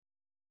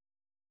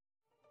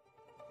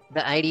The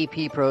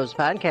IDP Pros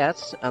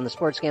podcasts on the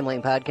Sports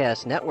Gambling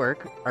Podcast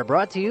Network are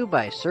brought to you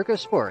by Circa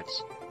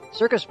Sports.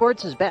 Circa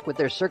Sports is back with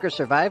their Circa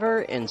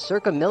Survivor and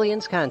Circa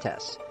Millions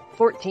contests.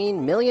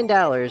 $14 million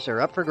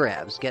are up for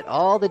grabs. Get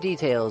all the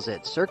details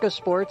at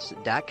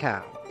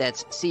circasports.com.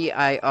 That's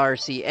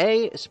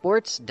CIRCA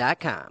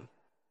sports.com.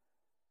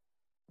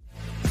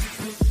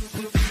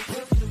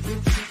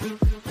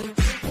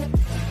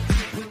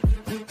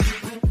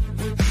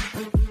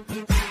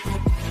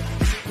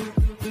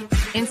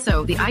 And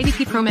so, the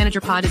IDP Pro Manager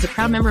Pod is a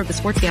proud member of the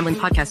Sports Gambling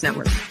Podcast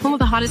Network, home of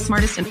the hottest,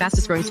 smartest, and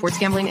fastest growing sports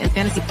gambling and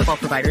fantasy football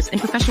providers and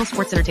professional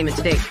sports entertainment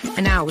to date.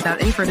 And now,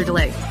 without any further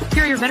delay,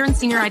 here are your veteran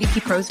senior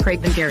IDP pros, Craig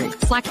and Gary,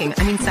 sacking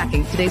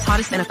today's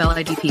hottest NFL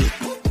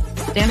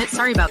IDP. Damn it,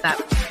 sorry about that.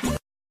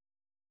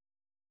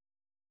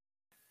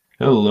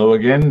 Hello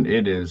again.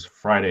 It is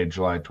Friday,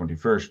 July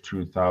 21st,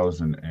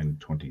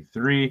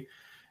 2023,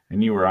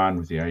 and you are on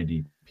with the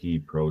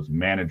IDP Pros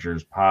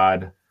Managers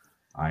Pod.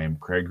 I am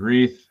Craig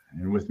Reith,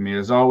 and with me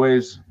as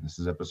always, this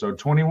is episode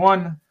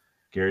 21,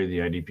 Gary the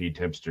IDP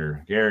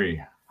Tipster.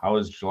 Gary, how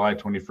is July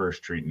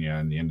 21st treating you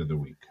in the end of the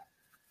week?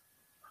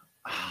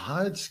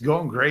 It's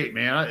going great,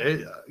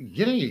 man.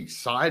 Getting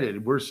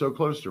excited. We're so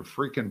close to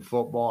freaking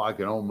football. I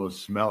can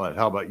almost smell it.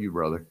 How about you,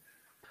 brother?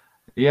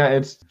 Yeah,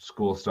 it's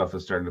school stuff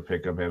is starting to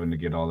pick up, having to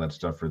get all that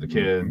stuff for the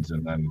kids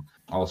and then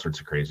all sorts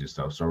of crazy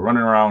stuff. So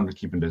running around,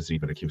 keeping busy,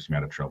 but it keeps me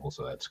out of trouble,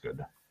 so that's good.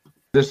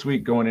 This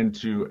week, going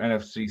into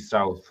NFC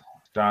South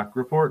stock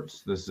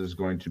reports. This is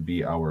going to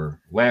be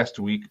our last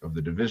week of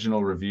the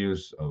divisional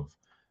reviews of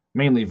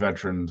mainly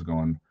veterans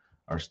going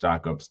our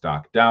stock up,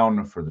 stock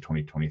down for the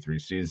 2023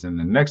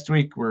 season. And next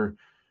week, we're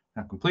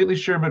not completely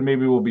sure, but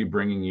maybe we'll be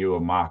bringing you a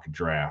mock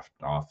draft,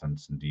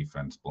 offense and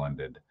defense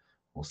blended.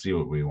 We'll see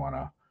what we want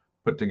to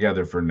put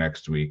together for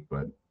next week,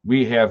 but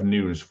we have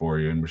news for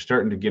you. And we're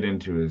starting to get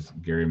into, as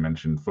Gary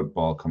mentioned,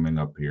 football coming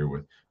up here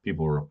with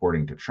people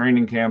reporting to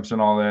training camps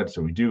and all that.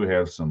 So we do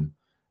have some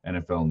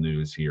NFL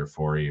news here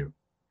for you.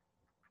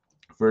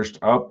 First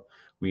up,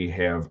 we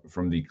have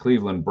from the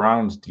Cleveland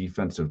Browns,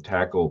 defensive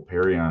tackle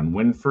Perion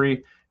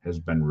Winfrey has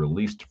been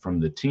released from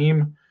the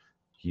team.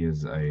 He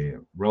is a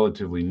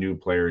relatively new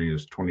player. He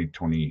is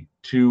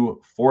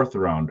 2022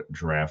 fourth-round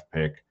draft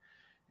pick,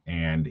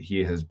 and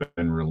he has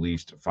been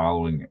released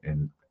following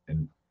and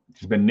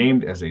he's been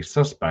named as a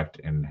suspect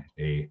in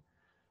a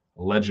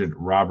alleged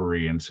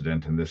robbery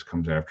incident, and this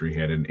comes after he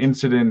had an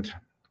incident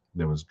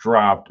that was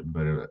dropped,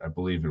 but I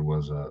believe it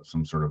was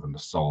some sort of an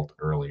assault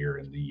earlier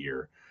in the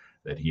year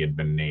that he had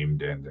been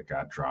named and that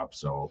got dropped.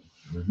 So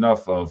there's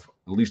enough of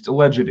at least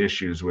alleged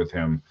issues with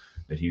him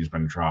that he's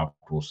been dropped.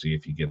 We'll see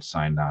if he gets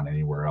signed on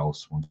anywhere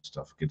else once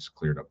stuff gets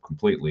cleared up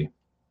completely.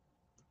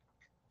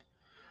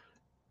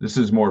 This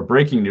is more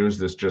breaking news.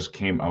 This just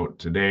came out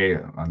today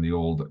on the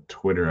old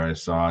Twitter. I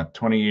saw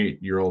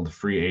 28-year-old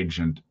free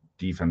agent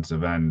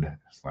defensive end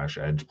 /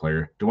 edge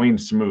player Dwayne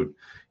Smoot.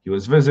 He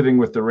was visiting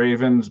with the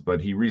Ravens, but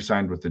he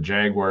re-signed with the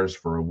Jaguars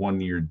for a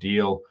one-year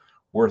deal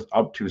worth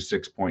up to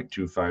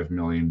 $6.25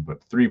 million, but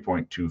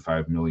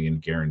 $3.25 million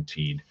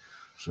guaranteed.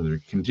 So they're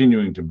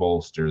continuing to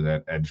bolster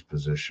that edge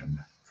position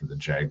for the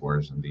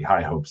Jaguars and the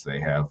high hopes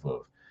they have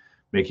of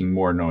making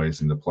more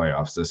noise in the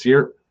playoffs this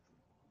year.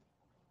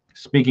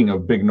 Speaking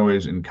of big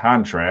noise in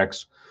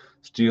contracts,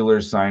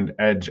 Steelers signed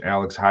edge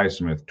Alex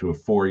Highsmith to a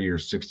 4-year,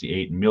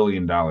 $68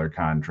 million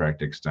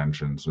contract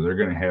extension. So they're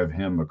going to have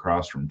him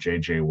across from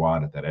J.J.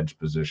 Watt at that edge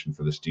position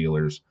for the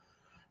Steelers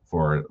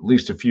for at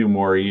least a few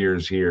more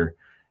years here.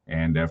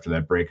 And after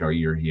that breakout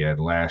year he had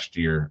last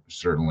year,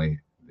 certainly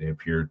they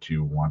appear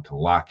to want to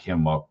lock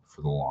him up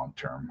for the long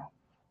term.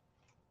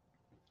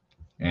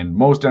 And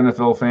most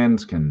NFL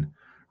fans can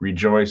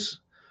rejoice.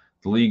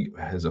 The league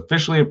has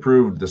officially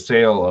approved the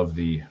sale of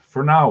the,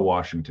 for now,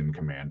 Washington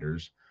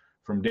Commanders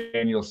from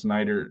Daniel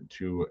Snyder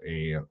to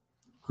a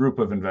group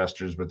of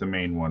investors, but the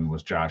main one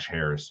was Josh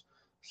Harris.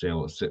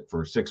 Sale is set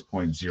for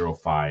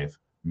 $6.05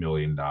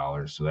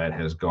 million. So that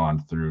has gone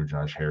through.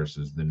 Josh Harris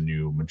is the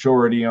new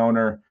majority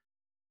owner.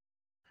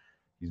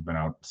 He's been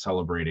out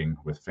celebrating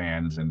with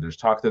fans, and there's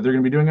talk that they're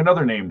going to be doing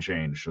another name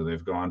change. So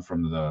they've gone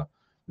from the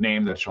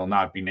name that shall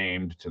not be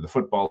named to the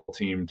football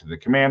team to the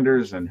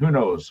Commanders, and who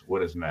knows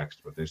what is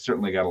next, but they've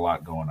certainly got a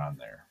lot going on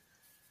there.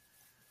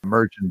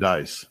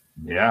 Merchandise.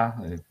 Yeah,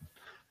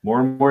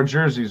 more and more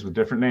jerseys with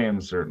different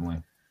names,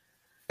 certainly.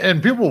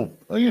 And people,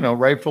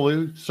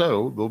 rightfully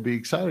so, they'll be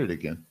excited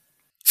again.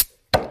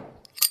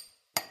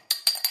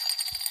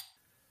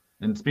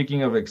 And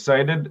speaking of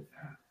excited,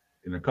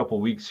 in a couple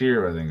weeks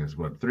here, I think it's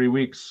 3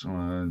 weeks,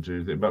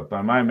 but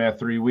by my math,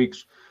 3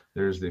 weeks,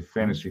 there's the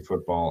Fantasy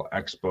Football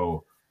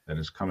Expo that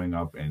is coming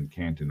up in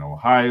Canton,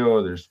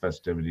 Ohio. There's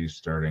festivities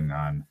starting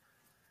on,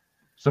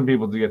 some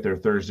people do get there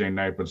Thursday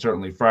night, but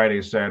certainly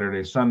Friday,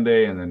 Saturday,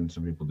 Sunday, and then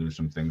some people do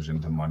some things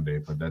into Monday,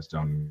 but that's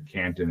down in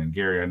Canton. And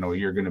Gary, I know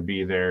you're going to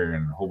be there,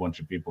 and a whole bunch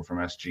of people from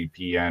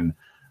SGPN.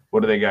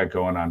 What do they got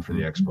going on for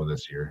the Expo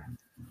this year?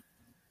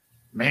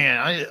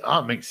 Man,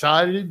 I'm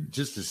excited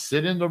just to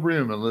sit in the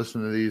room and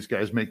listen to these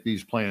guys make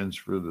these plans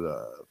for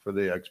the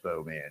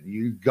expo, man.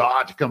 You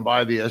got to come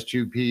by the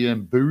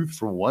SGPN booth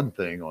for one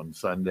thing on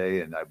Sunday,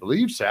 and I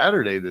believe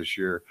Saturday this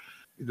year,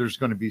 there's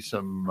going to be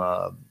some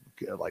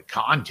like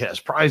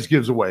contest prize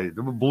gives away.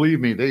 Believe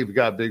me, they've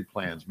got big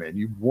plans, man.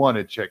 You want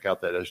to check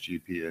out that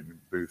SGPN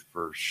booth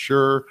for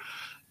sure.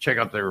 Check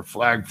out their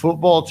flag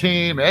football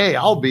team. Hey,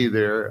 I'll be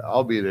there.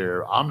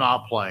 I'm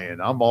not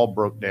playing. I'm all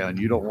broke down.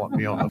 You don't want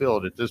me on the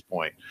field at this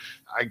point.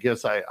 I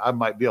guess I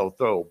might be able to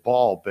throw a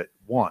ball, but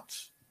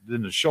once.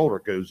 Then the shoulder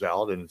goes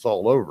out and it's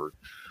all over.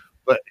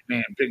 But,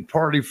 man, big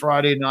party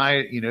Friday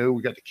night. You know,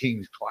 we got the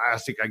Kings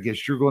Classic. I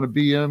guess you're going to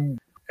be in.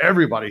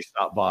 Everybody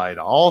stop by. And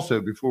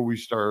also, before we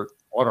start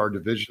on our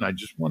division, I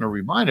just want to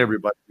remind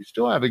everybody, we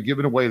still haven't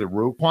given away the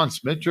Roquan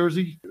Smith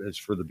jersey. It's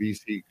for the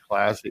BC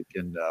Classic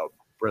and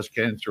breast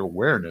cancer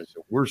awareness.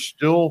 We're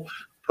still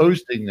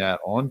posting that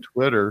on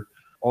Twitter.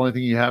 Only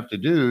thing you have to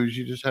do is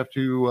you just have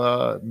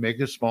to make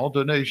a small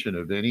donation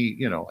of any,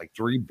 like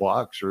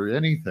 $3 or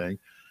anything.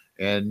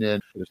 And then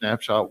a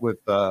snapshot with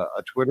a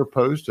Twitter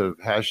post of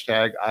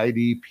hashtag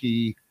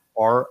IDP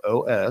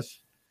ROS,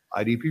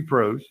 IDP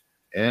Pros,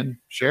 and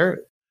share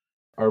it.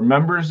 Are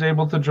members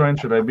able to join?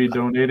 Should I be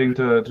donating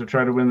to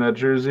try to win that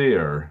jersey,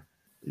 or?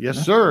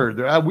 Yes,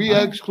 sir. We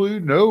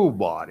exclude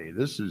nobody.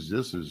 This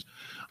is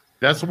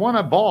that's the one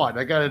I bought.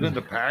 I got it in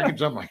the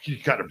package. I'm like, you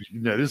gotta be,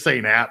 this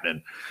ain't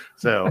happening.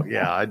 So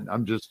yeah,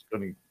 I'm just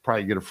gonna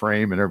probably get a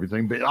frame and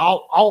everything, but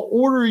I'll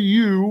order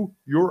you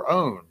your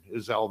own.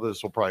 Is how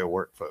this will probably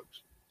work,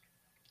 folks.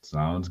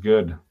 Sounds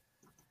good.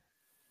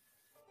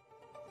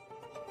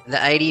 The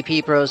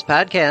IDP Pros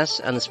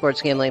podcasts on the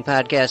Sports Gambling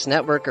Podcast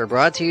Network are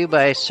brought to you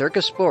by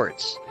Circa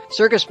Sports.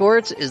 Circa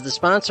Sports is the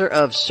sponsor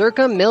of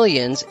Circa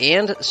Millions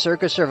and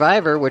Circa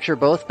Survivor, which are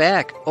both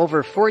back.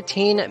 Over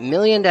 $14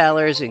 million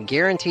in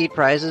guaranteed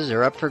prizes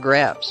are up for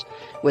grabs.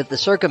 With the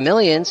Circa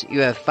Millions,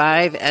 you have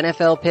 5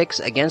 NFL picks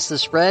against the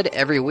spread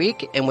every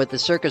week, and with the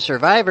Circa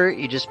Survivor,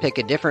 you just pick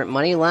a different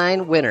money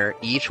line winner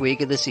each week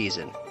of the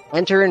season.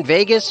 Enter in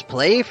Vegas,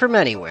 play from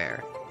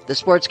anywhere. The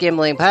Sports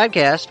Gambling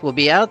Podcast will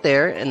be out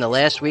there in the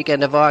last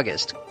weekend of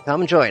August.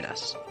 Come join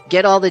us.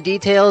 Get all the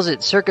details at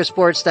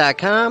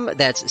circasports.com.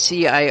 That's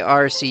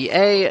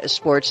CIRCA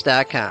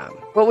sports.com.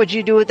 What would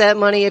you do with that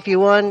money if you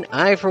won?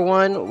 I, for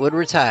one, would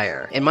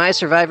retire. And my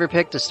survivor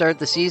pick to start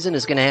the season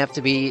is going to have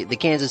to be the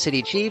Kansas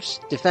City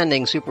Chiefs,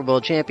 defending Super Bowl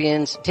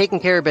champions, taking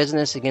care of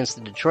business against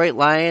the Detroit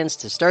Lions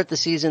to start the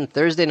season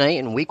Thursday night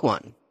in Week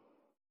 1.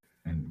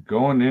 And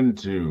going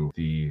into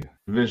the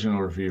divisional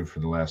review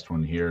for the last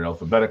one here,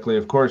 alphabetically,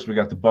 of course, we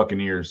got the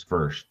Buccaneers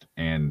first.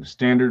 And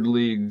standard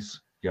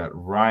leagues, got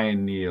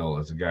Ryan Neal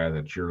as a guy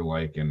that you're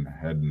liking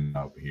heading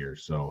up here.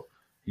 So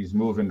he's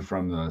moving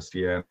from the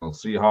Seattle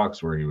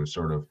Seahawks, where he was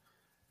sort of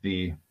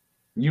the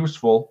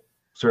useful,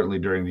 certainly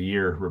during the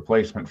year,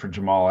 replacement for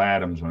Jamal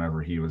Adams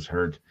whenever he was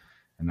hurt.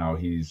 And now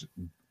he's,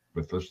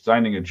 with the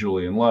signing of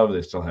Julian Love,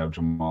 they still have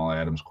Jamal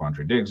Adams.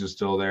 Quandre Diggs is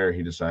still there.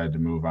 He decided to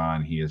move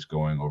on. He is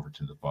going over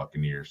to the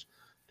Buccaneers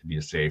to be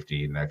a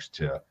safety next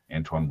to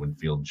Antoine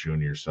Winfield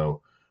Jr. So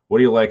what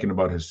are you liking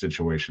about his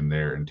situation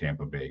there in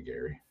Tampa Bay,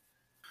 Gary?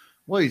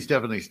 Well, he's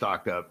definitely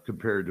stocked up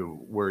compared to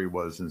where he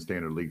was in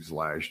standard leagues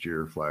last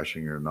year,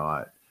 flashing or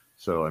not.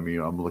 So, I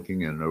mean, I'm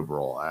looking at an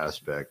overall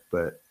aspect.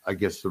 But I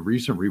guess the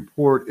recent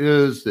report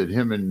is that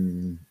him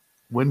and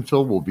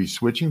Winfield will be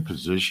switching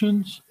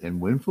positions,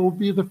 and Winfield will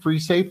be the free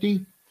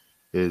safety,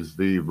 is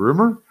the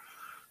rumor.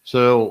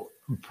 So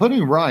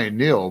putting Ryan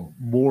Neal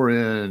more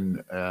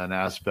in an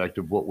aspect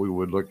of what we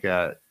would look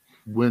at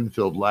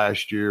Winfield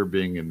last year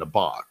being in the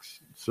box.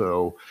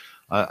 So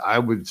I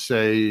would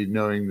say,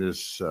 knowing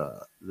this,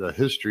 the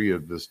history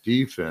of this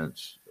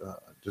defense,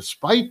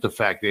 despite the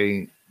fact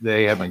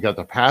they haven't got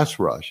the pass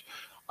rush,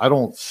 I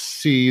don't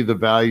see the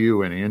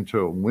value in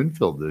Antoine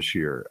Winfield this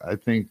year. I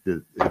think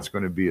that it's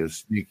going to be a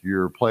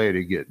sneakier play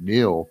to get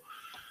Neal,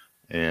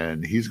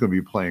 and he's going to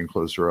be playing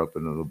closer up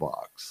into the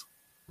box.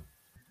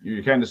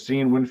 You're kind of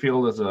seeing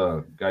Winfield as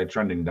a guy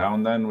trending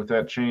down then with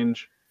that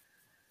change?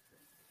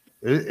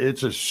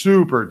 It's a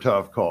super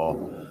tough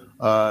call.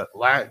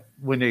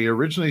 When they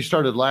originally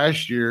started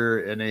last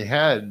year and they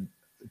had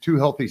 2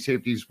 healthy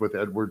safeties with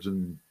Edwards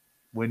and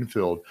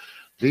Winfield,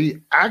 they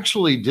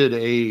actually did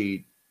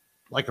a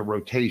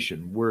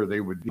rotation where they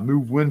would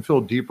move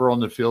Winfield deeper on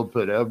the field,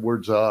 put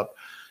Edwards up,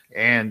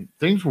 and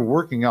things were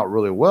working out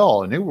really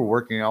well. And they were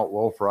working out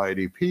well for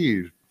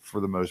IDP for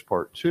the most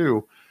part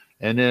too.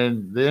 And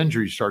then the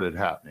injuries started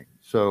happening.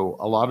 So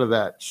a lot of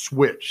that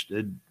switched.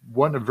 It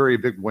wasn't a very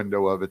big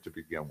window of it to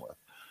begin with.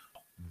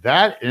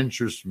 That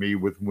interests me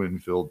with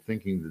Winfield,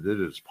 thinking that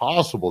it is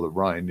possible that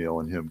Ryan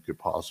Neal and him could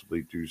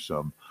possibly do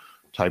some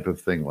type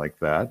of thing like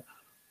that.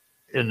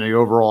 In the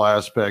overall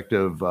aspect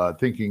of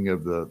thinking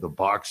of the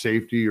box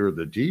safety or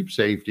the deep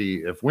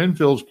safety, if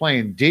Winfield's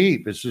playing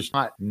deep, it's just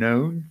not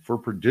known for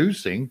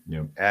producing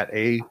at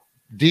a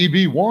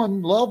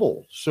DB1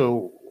 level.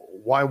 So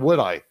why would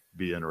I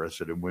be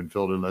interested in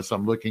Winfield unless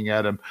I'm looking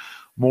at him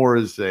more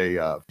as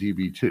a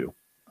DB2?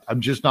 I'm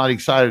just not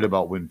excited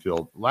about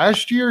Winfield.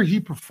 Last year, he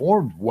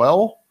performed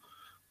well,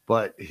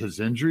 but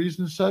his injuries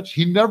and such,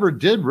 he never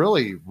did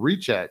really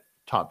reach that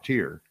top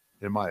tier,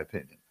 in my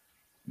opinion.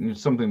 It's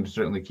something to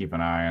certainly keep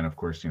an eye on. Of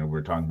course,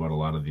 we're talking about a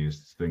lot of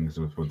these things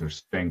with what they're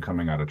saying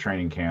coming out of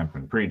training camp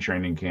and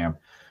pre-training camp.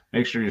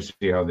 Make sure you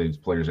see how these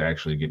players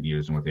actually get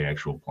used and what the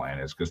actual plan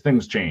is, because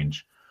things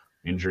change.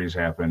 Injuries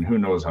happen. Who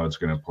knows how it's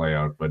going to play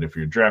out? But if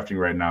you're drafting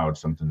right now,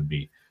 it's something to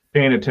be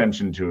paying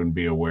attention to and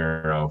be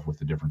aware of with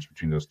the difference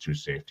between those two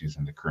safeties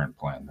and the current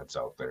plan that's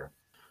out there.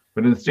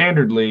 But in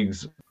standard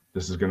leagues,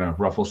 this is going to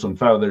ruffle some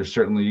feathers.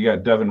 Certainly, you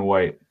got Devin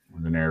White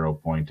with an arrow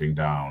pointing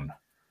down.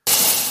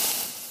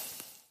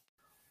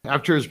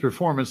 After his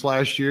performance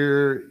last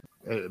year,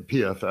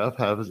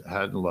 PFF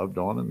hadn't loved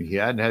on him. He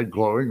hadn't had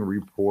glowing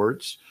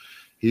reports.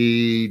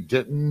 He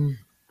didn't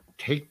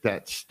take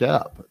that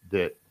step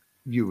that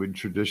you would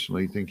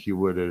traditionally think he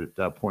would at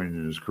that point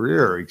in his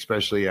career,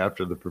 especially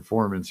after the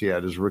performance he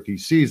had his rookie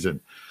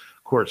season.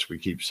 Of course, we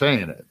keep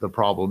saying it. The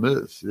problem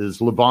is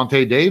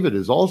Levante David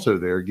is also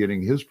there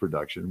getting his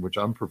production, which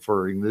I'm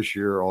preferring this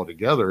year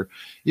altogether,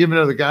 even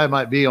though the guy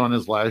might be on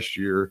his last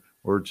year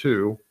or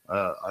two.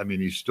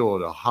 He's still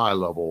at a high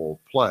level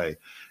of play,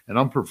 and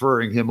I'm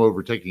preferring him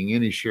over taking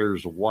any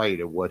shares of White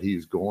at what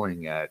he's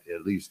going at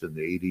least in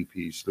the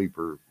ADP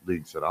sleeper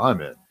leagues that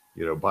I'm in,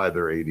 by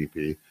their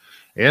ADP.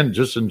 And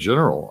just in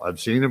general, I've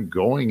seen him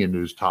going into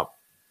his top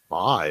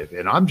 5,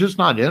 and I'm just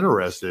not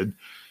interested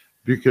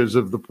because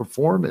of the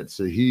performance.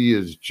 He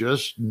is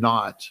just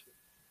not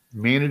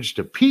managed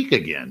to peak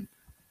again.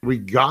 We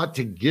got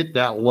to get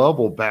that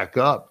level back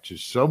up to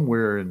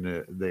somewhere in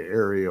the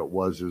area it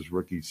was his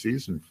rookie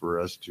season for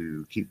us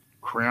to keep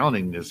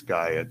crowning this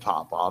guy a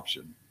top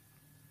option.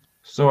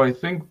 So I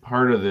think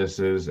part of this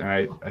is, and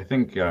I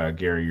think,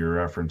 Gary,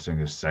 you're referencing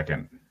his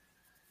second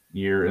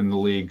year in the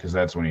league, because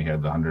that's when he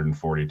had the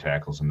 140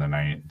 tackles and the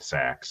 9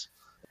 sacks.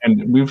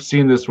 And we've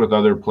seen this with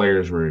other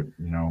players where,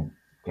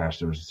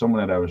 there was someone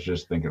that I was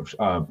just thinking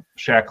of,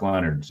 Shaq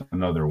Leonard's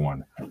another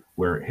one,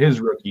 where his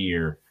rookie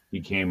year, he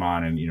came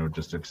on and,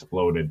 just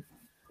exploded.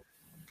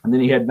 And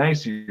then he had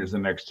nice years the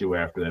next 2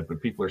 after that,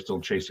 but people are still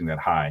chasing that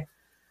high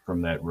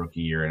from that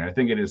rookie year. And I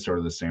think it is sort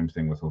of the same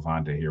thing with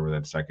Levante here, where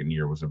that second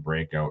year was a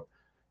breakout.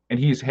 And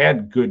he's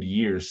had good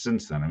years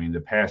since then. The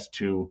past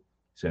 2,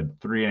 he's had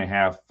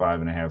 3.5,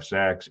 5.5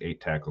 sacks,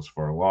 8 tackles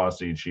for a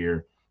loss each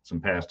year, some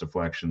pass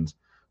deflections,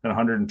 and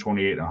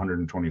 128,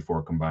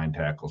 124 combined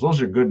tackles.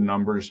 Those are good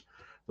numbers.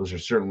 Those are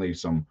certainly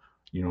some,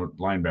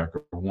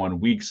 linebacker 1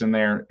 weeks in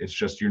there. It's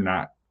just you're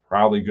not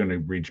probably going to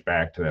reach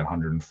back to that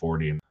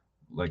 140. And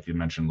like you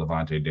mentioned,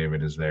 Levante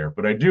David is there.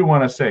 But I do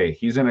want to say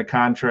he's in a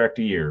contract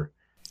year.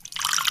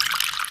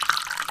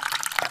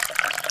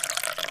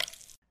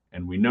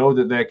 And we know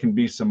that can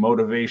be some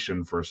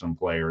motivation for some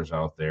players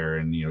out there.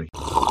 And,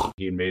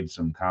 he made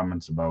some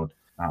comments about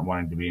not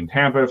wanting to be in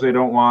Tampa if they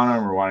don't want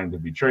him, or wanting to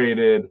be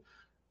traded,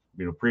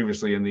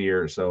 previously in the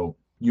year. So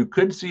you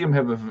could see him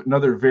have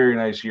another very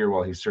nice year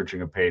while he's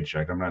searching a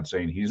paycheck. I'm not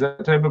saying he's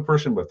that type of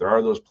person, but there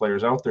are those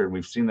players out there, and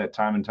we've seen that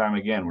time and time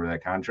again where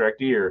that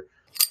contract year.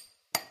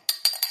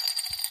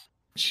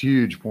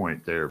 Huge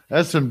point there.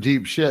 That's some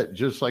deep shit,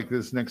 just like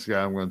this next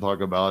guy I'm going to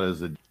talk about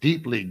is a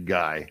deep league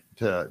guy.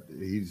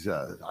 He's,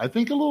 I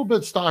think, a little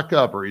bit stock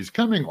up, or he's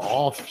coming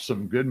off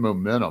some good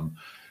momentum.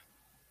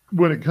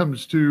 When it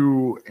comes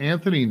to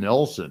Anthony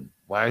Nelson,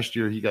 last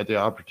year he got the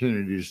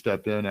opportunity to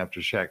step in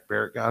after Shaq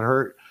Barrett got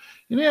hurt.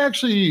 And he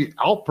actually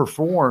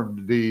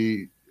outperformed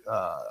the,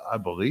 I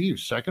believe,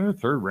 second or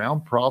third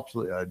round props,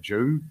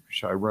 Joe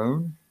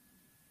Chiron.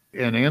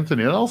 And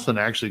Anthony Nelson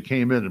actually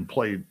came in and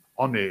played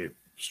on the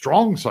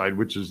strong side,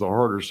 which is the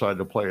harder side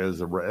to play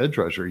as a edge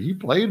rusher. He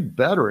played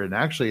better and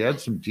actually had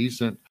some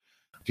decent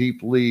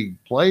deep league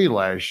play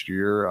last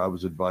year. I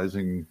was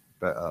advising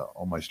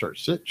on my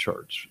start-sit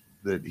charts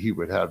that he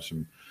would have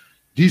some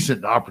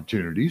decent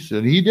opportunities,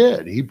 and he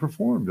did. He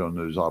performed on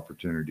those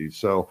opportunities.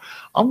 So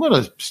I'm going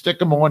to stick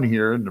him on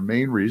here. And the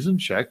main reason,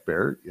 Shaq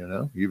Barrett,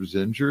 he was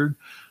injured.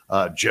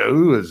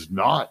 Joe has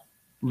not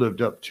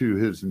lived up to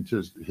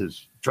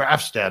his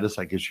draft status,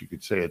 I guess you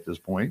could say at this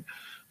point.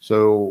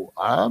 So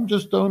I'm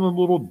just throwing a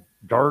little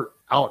dart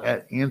out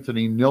at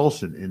Anthony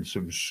Nelson in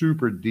some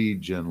super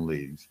D-Gen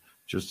leagues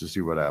just to see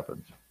what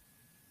happens.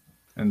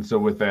 And so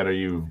with that, are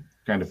you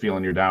kind of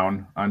feeling you're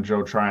down on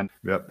Joe Tryon?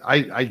 Yep.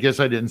 I guess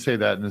I didn't say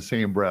that in the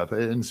same breath.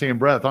 In the same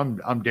breath,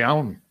 I'm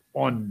down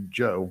on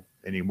Joe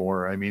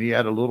anymore. He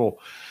had a little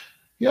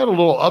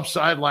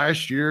upside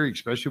last year,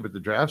 especially with the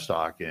draft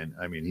stock. And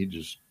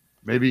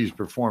maybe he's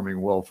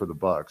performing well for the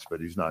Bucs, but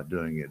he's not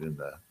doing it in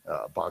the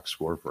box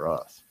score for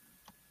us.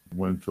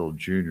 Winfield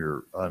Jr.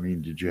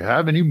 Did you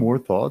have any more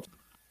thoughts?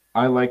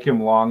 I like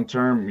him long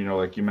term.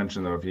 Like you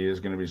mentioned, though, if he is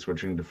going to be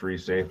switching to free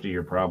safety,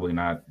 you're probably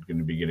not going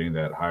to be getting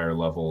that higher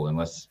level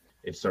unless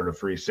it's sort of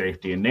free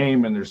safety in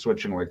name and they're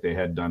switching like they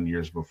had done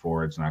years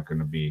before. It's not going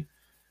to be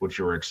what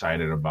you were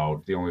excited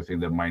about. The only thing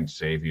that might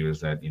save you is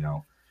that,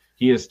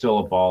 he is still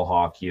a ball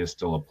hawk. He is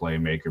still a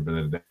playmaker. But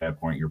at that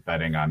point, you're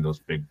betting on those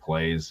big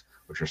plays,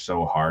 which are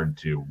so hard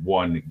to,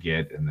 1,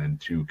 get and then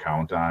 2,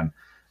 count on.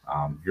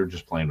 you're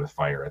just playing with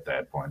fire at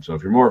that point. So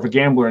if you're more of a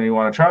gambler and you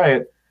want to try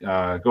it,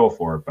 go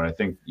for it. But I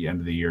think the end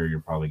of the year,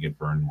 you'll probably get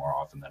burned more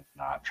often than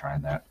not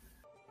trying that.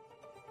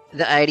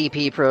 The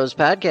IDP Pros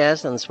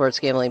podcast on the Sports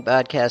Gambling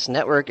Podcast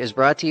Network is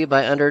brought to you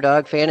by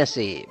Underdog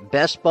Fantasy.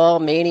 Best Ball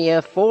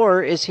Mania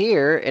 4 is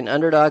here, and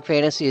Underdog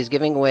Fantasy is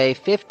giving away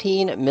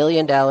 $15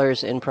 million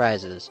in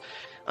prizes.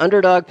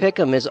 Underdog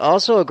Pick'em is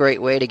also a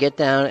great way to get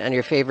down on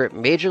your favorite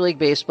Major League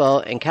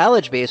Baseball and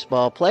college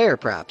baseball player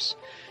props.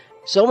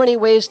 So many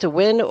ways to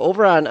win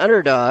over on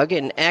Underdog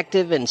and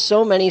active in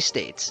so many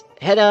states.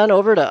 Head on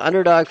over to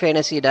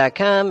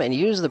UnderdogFantasy.com and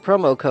use the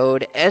promo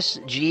code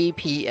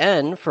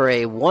SGPN for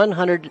a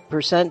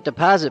 100%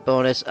 deposit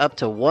bonus up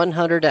to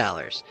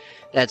 $100.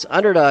 That's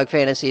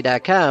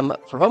UnderdogFantasy.com,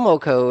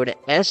 promo code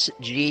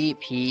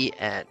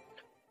SGPN.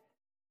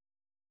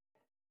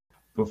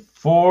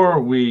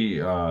 Before we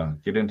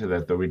get into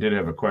that, though, we did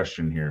have a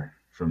question here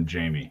from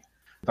Jamie.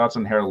 Thoughts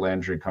on Harold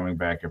Landry coming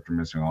back after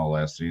missing all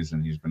last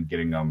season? He's been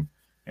getting them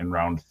in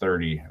round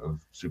 30 of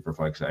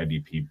Superflex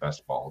IDP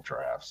best ball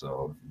draft.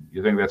 So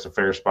you think that's a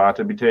fair spot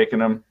to be taking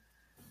him?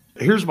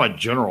 Here's my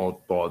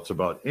general thoughts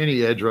about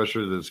any edge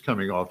rusher that's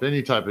coming off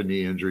any type of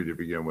knee injury to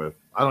begin with.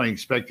 I don't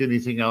expect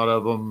anything out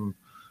of them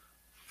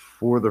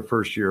for the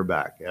first year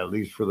back, at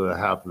least for the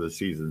half of the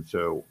season.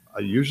 So I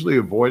usually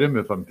avoid him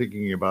if I'm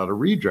thinking about a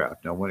redraft.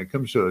 Now, when it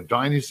comes to a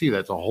dynasty,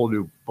 that's a whole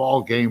new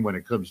ball game when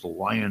it comes to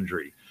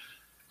Landry.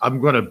 I'm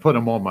going to put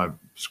him on my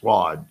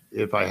squad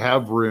if I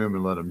have room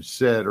and let him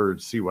sit or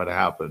see what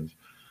happens.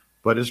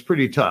 But it's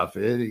pretty tough.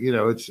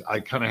 I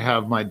kind of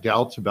have my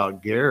doubts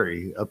about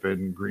Gary up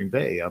in Green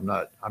Bay. I'm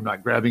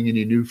not grabbing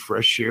any new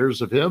fresh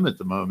shares of him at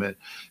the moment,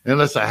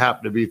 unless I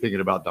happen to be thinking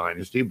about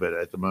dynasty. But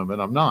at the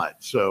moment, I'm not.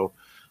 So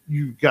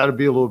you've got to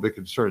be a little bit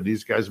concerned.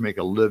 These guys make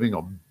a living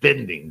on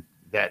bending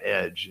that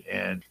edge,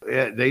 and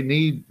they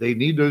need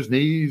those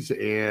knees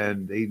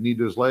and they need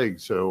those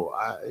legs. So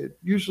it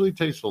usually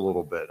takes a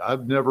little bit.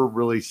 I've never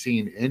really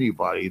seen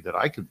anybody that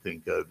I can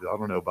think of. I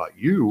don't know about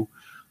you,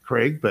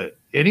 Craig, but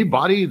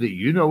anybody that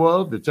you know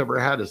of that's ever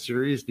had a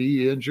serious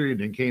knee injury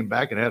and then came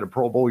back and had a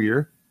Pro Bowl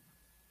year?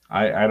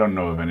 I don't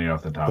know of any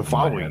off the top of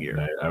my head. The following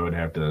year, I would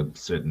have to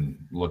sit and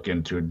look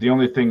into it. The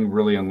only thing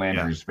really in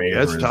Landry's favor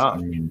is,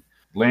 tough.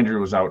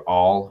 Landry was out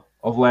all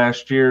of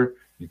last year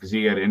because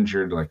he got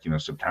injured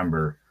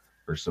September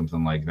or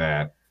something like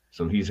that.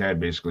 So he's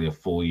had basically a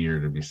full year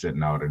to be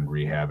sitting out and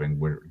rehabbing,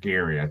 where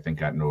Gary, I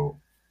think it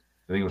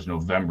was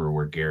November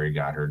where Gary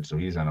got hurt. So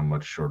he's on a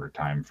much shorter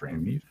time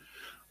frame.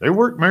 They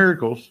work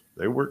miracles.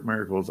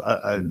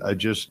 I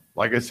just,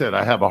 like I said,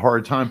 I have a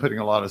hard time putting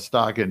a lot of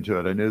stock into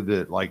it. I know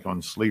that like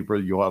on Sleeper,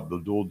 you'll have the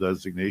dual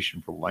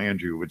designation for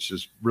Landry, which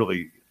just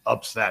really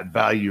ups that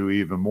value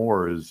even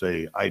more as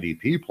a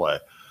IDP play.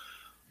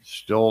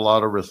 Still a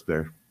lot of risk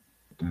there.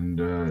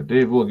 And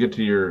Dave, we'll get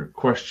to your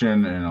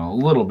question in a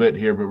little bit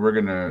here, but we're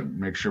going to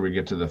make sure we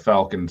get to the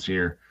Falcons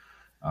here.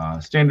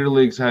 Standard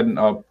leagues heading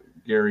up.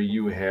 Gary,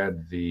 you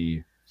had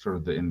the sort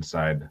of the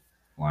inside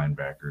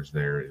linebackers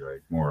there,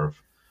 like more of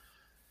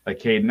like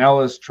Caden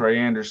Ellis, Troy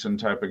Anderson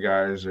type of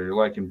guys. Are you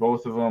liking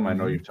both of them? I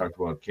know you've talked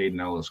about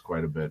Caden Ellis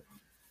quite a bit.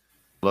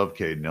 Love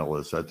Caden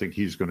Ellis. I think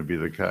he's going to be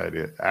the guy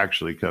to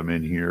actually come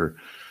in here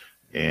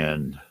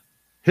and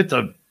hit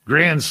the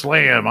grand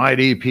slam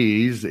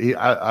IDPs.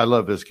 I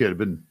love this kid. I've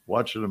been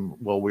watching him.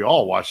 Well, we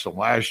all watched him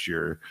last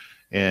year,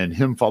 and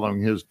him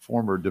following his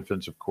former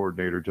defensive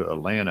coordinator to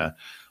Atlanta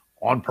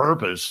on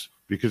purpose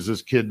because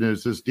this kid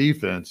knows this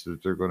defense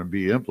that they're going to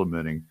be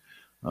implementing.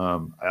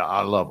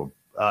 I love him.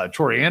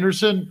 Troy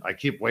Anderson, I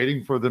keep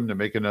waiting for them to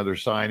make another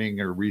signing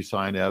or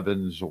re-sign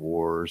Evans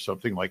or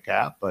something like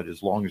that. But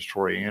as long as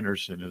Troy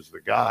Anderson is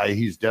the guy,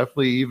 he's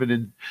definitely even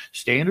in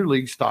standard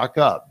league stock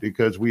up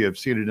because we have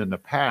seen it in the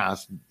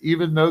past.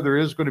 Even though there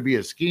is going to be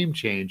a scheme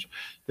change,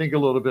 think a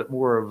little bit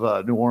more of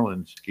a New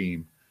Orleans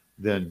scheme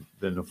than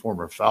the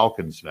former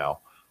Falcons now.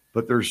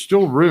 But there's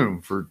still room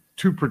for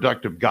two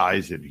productive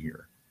guys in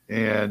here.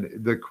 And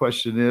the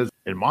question is,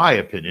 in my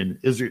opinion,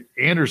 is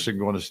Anderson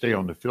going to stay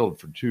on the field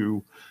for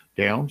 2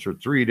 downs or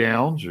 3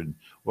 downs, and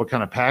what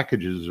kind of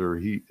packages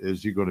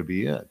is he going to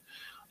be in?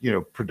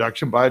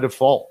 Production by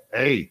default.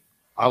 Hey,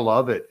 I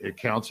love it. It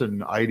counts in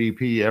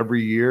IDP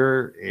every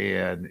year,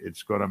 and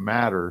it's going to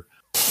matter.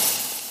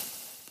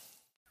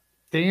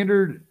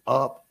 Standard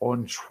up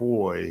on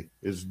Troy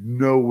is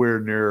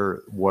nowhere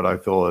near what I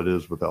feel it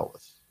is with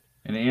Ellis.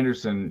 And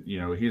Anderson,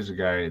 he's a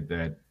guy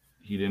that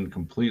he didn't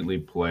completely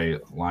play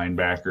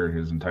linebacker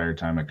his entire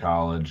time at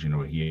college.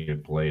 He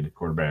had played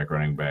quarterback,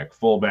 running back,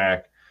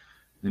 fullback.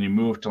 Then he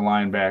moved to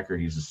linebacker.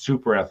 He's a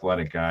super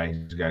athletic guy.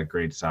 He's got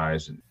great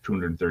size,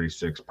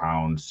 236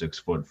 pounds,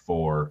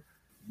 6'4",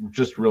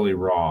 just really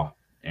raw.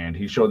 And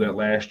he showed that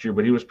last year,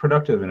 but he was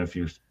productive in a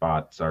few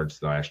spot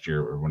starts last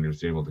year when he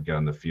was able to get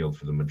on the field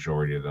for the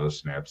majority of those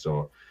snaps.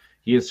 So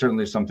he is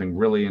certainly something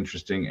really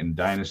interesting in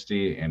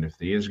Dynasty. And if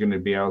he is going to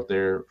be out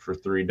there for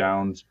 3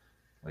 downs,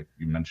 like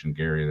you mentioned,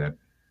 Gary, that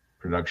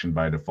production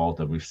by default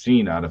that we've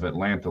seen out of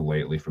Atlanta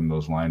lately from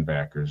those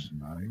linebackers,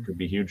 it could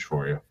be huge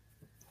for you.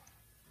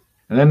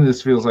 And then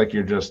this feels like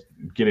you're just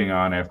getting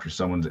on after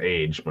someone's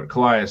age. But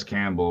Calais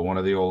Campbell, one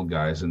of the old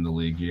guys in the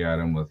league, you got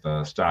him with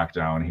stock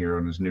down here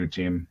on his new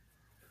team.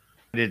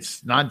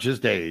 It's not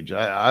just age.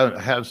 I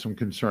have some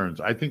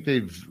concerns. I think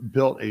they've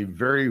built a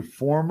very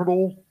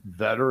formidable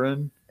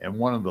veteran and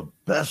one of the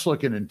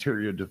best-looking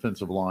interior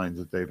defensive lines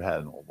that they've had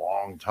in a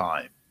long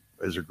time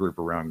as a group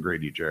around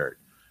Grady Jarrett.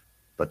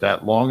 But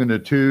that long in the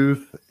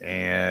tooth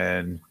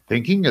and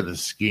thinking of the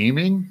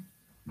scheming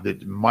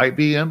that might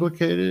be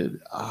implicated,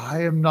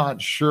 I am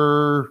not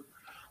sure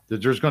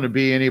that there's going to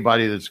be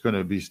anybody that's going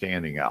to be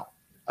standing out.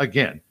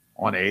 Again,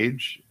 on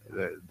age,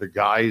 the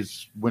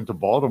guys went to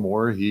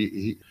Baltimore.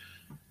 He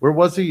where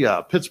was he?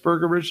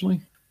 Pittsburgh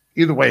originally?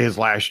 Either way, his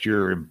last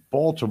year in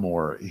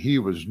Baltimore, he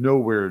was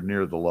nowhere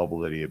near the level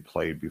that he had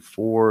played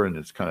before, and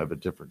it's kind of a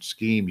different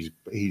scheme.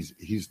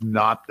 He's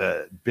not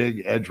the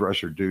big edge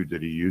rusher dude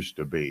that he used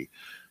to be.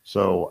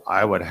 So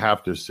I would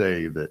have to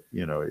say that,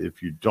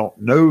 if you don't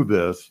know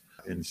this,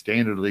 in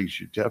standard leagues,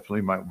 you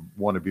definitely might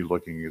want to be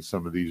looking at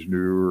some of these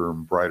newer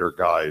and brighter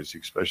guys,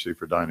 especially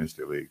for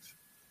dynasty leagues.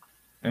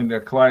 And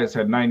Calais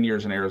had 9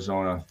 years in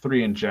Arizona,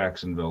 3 in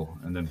Jacksonville,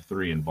 and then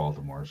 3 in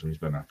Baltimore. So he's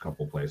been a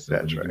couple places.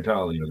 That's you right. can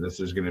tell, this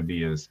is going to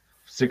be his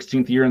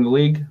 16th year in the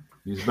league.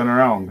 He's been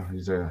around.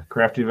 He's a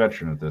crafty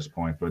veteran at this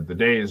point, but the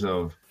days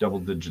of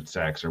double-digit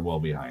sacks are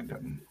well behind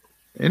him.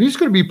 And he's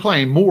going to be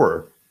playing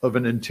more of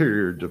an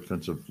interior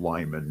defensive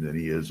lineman than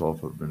he is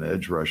off of an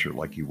edge rusher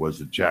like he was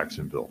at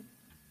Jacksonville.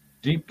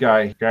 Deep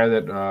guy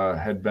that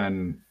had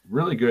been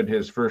really good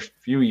his first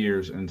few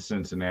years in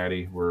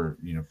Cincinnati, were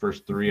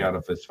first 3 out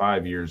of his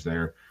 5 years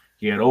there.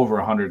 He had over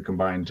 100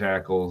 combined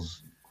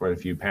tackles, quite a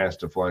few pass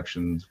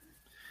deflections.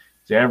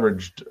 He's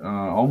averaged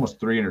almost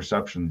 3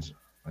 interceptions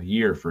a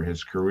year for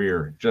his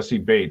career. Jesse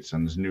Bates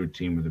on his new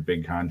team with a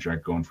big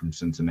contract going from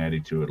Cincinnati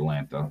to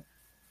Atlanta.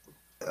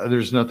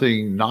 There's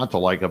nothing not to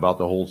like about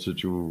the whole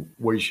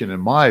situation in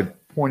my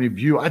point of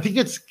view. I think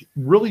it's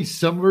really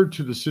similar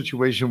to the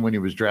situation when he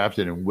was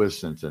drafted and with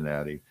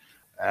Cincinnati.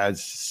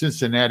 As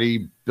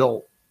Cincinnati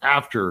built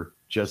after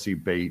Jesse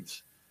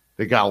Bates,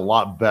 they got a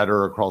lot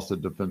better across the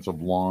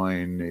defensive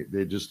line.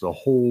 They just, the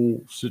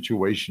whole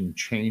situation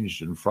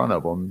changed in front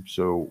of them.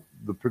 So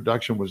the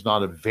production was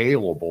not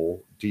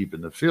available deep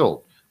in the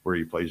field where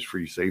he plays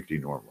free safety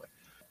normally.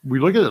 We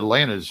look at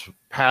Atlanta's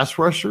pass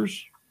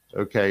rushers.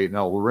 Okay,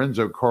 now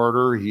Lorenzo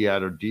Carter, he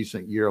had a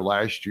decent year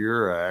last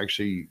year. I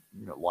actually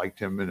liked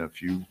him in a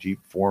few deep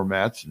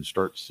formats and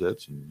start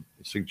sits and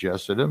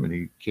suggested him, and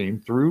he came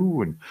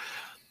through and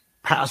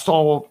passed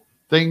all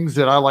things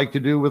that I like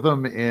to do with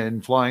him in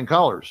flying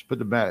collars, put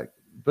them back.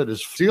 But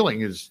his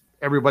ceiling is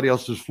everybody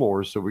else's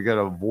floor, so we got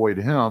to avoid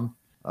him.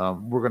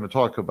 We're going to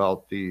talk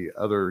about the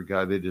other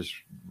guy they just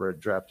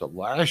drafted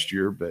last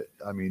year, but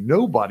I mean,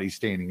 nobody's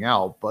standing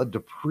out. Bud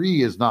Dupree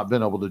has not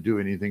been able to do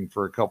anything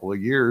for a couple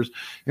of years,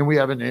 and we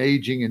have an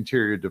aging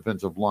interior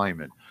defensive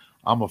lineman.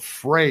 I'm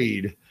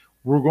afraid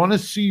we're going to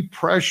see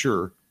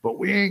pressure, but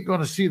we ain't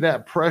going to see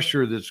that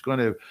pressure that's going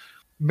to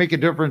make a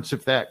difference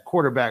if that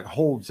quarterback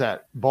holds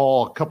that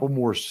ball a couple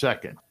more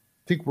seconds.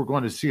 I think we're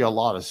going to see a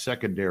lot of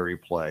secondary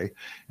play,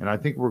 and I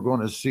think we're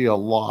going to see a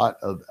lot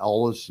of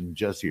Ellis and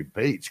Jesse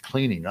Bates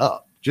cleaning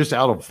up just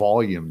out of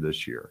volume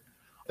this year.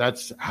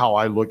 That's how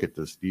I look at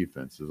this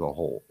defense as a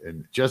whole.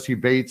 And Jesse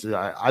Bates,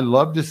 I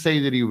love to say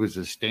that he was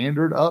a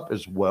standard up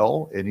as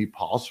well, and he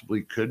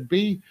possibly could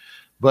be,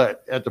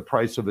 but at the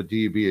price of a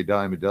DB, a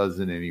dime a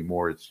dozen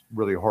anymore, it's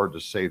really hard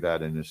to say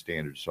that in a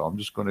standard. So I'm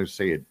just going to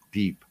say a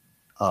deep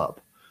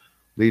up,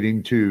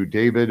 leading to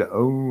David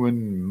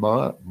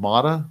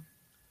Onyemata.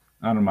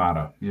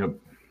 Onyemata, yep.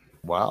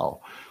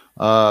 Wow.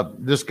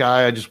 This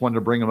guy, I just wanted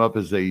to bring him up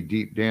as a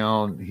deep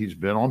down. He's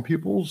been on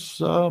people's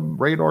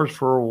radars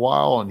for a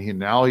while, and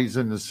now he's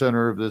in the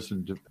center of this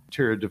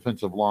interior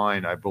defensive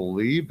line. I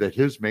believe that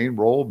his main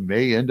role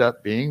may end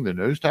up being the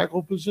nose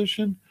tackle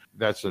position.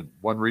 That's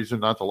one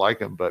reason not to like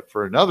him, but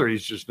for another,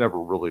 he's just never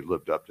really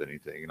lived up to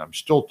anything. And I'm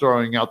still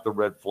throwing out the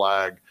red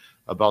flag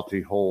about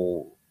the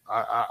whole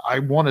I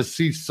want to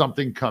see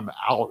something come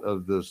out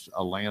of this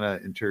Atlanta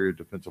interior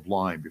defensive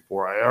line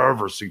before I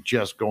ever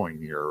suggest going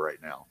here right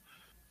now.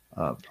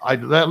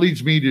 That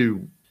leads me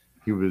to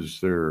he was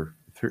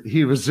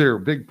their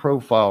big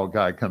profile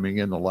guy coming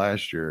in the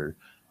last year.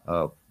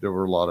 There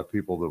were a lot of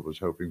people that was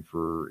hoping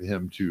for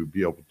him to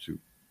be able to,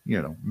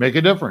 make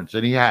a difference,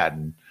 and he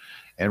hadn't.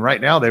 And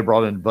right now they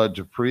brought in Bud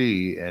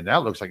Dupree, and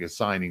that looks like a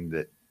signing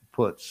that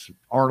puts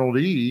Arnold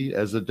E.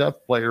 as a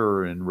depth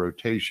player in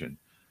rotation.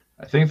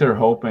 I think they're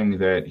hoping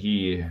that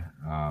he,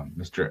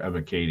 Mr.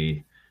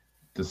 Ebiketie,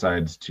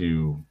 decides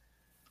to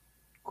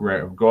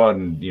go out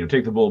and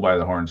take the bull by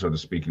the horn, so to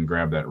speak, and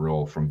grab that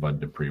role from Bud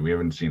Dupree. We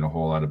haven't seen a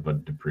whole lot of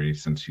Bud Dupree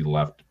since he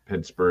left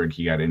Pittsburgh.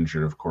 He got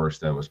injured, of course.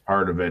 That was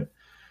part of it.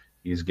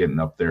 He's getting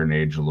up there in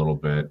age a little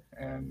bit.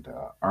 And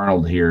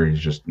Arnold here,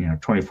 he's just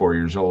 24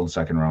 years old,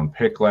 second-round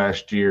pick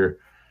last year.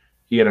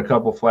 He had a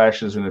couple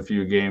flashes in a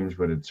few games,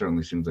 but it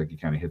certainly seems like he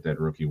kind of hit that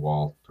rookie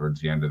wall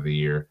towards the end of the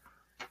year.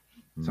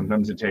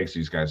 Sometimes it takes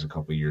these guys a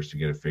couple of years to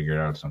get it figured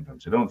out.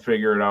 Sometimes they don't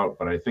figure it out,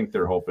 but I think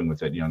they're hoping with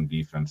that young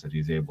defense that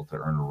he's able to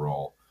earn a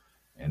role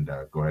and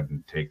go ahead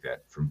and take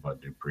that from Bud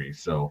Dupree.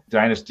 So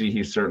Dynasty,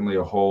 he's certainly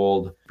a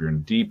hold. If you're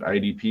in deep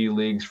IDP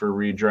leagues for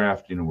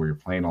redraft, where you're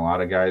playing a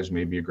lot of guys,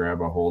 maybe you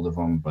grab a hold of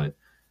them, but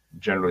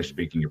generally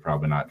speaking, you're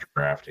probably not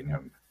drafting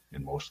him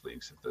in most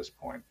leagues at this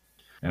point.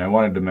 And I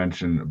wanted to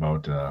mention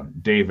about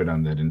David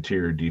on that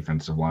interior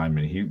defensive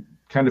lineman. He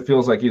kind of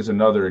feels like he's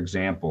another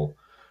example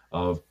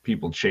of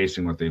people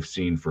chasing what they've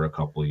seen for a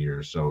couple of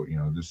years. So,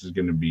 this is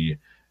going to be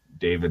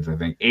David's, I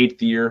think,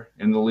 8th year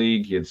in the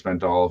league. He had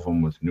spent all of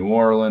them with New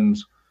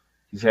Orleans.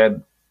 He's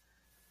had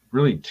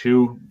really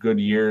 2 good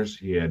years.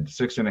 He had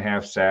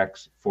 6.5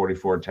 sacks,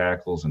 44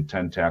 tackles, and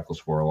 10 tackles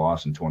for a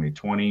loss in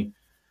 2020.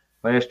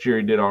 Last year,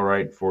 he did all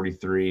right,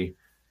 43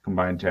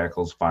 combined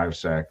tackles, 5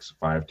 sacks,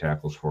 5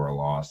 tackles for a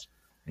loss.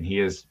 And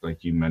he is,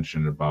 like you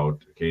mentioned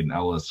about Caden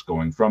Ellis,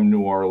 going from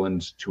New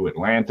Orleans to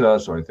Atlanta.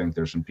 So I think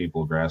there's some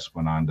people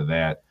grasping onto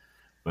that.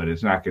 But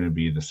it's not going to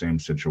be the same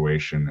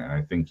situation. And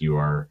I think you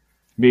are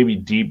maybe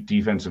deep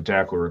defensive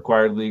tackle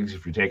required leagues.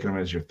 If you're taking him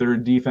as your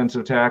 3rd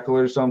defensive tackle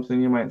or something,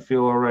 you might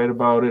feel all right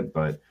about it.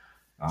 But,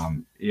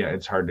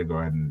 it's hard to go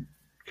ahead and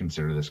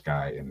consider this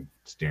guy in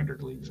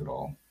standard leagues at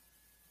all.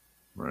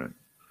 Right.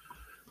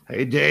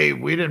 Hey, Dave,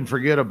 we didn't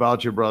forget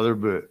about you, brother,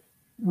 but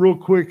real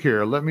quick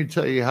here, let me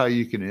tell you how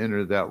you can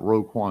enter that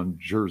Roquan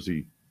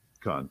jersey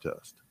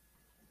contest.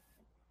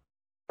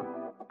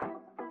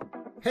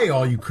 Hey,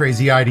 all you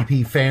crazy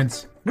IDP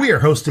fans. We are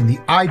hosting the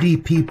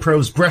IDP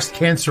Pros Breast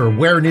Cancer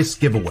Awareness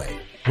Giveaway,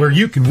 where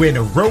you can win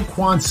a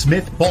Roquan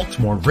Smith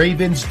Baltimore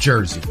Ravens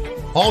jersey.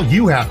 All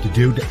you have to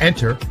do to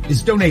enter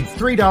is donate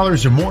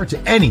 $3 or more to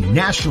any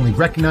nationally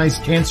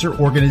recognized cancer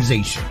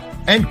organization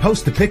and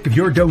post a pic of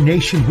your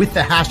donation with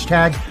the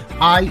hashtag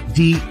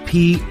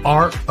IDPROS.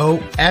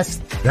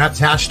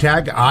 That's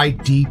hashtag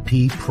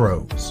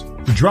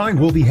IDPPros. The drawing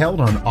will be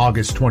held on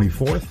August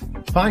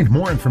 24th. Find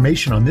more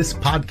information on this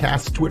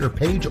podcast Twitter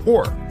page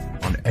or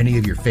on any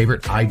of your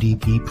favorite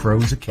IDP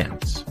Pros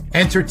accounts.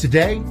 Enter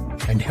today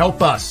and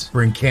help us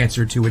bring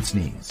cancer to its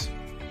knees.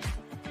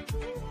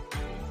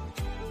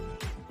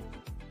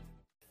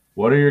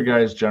 What are your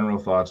guys' general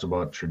thoughts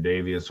about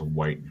Tre'Davious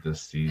White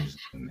this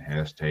season?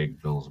 Hashtag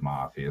Bills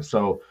Mafia.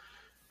 So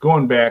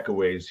going back a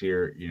ways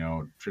here,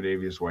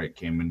 Tre'Davious White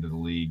came into the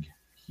league.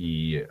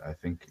 He, I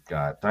think,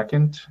 got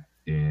 2nd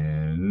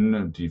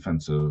in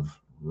Defensive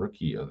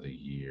Rookie of the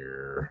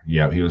Year.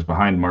 Yeah, he was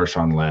behind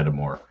Marshawn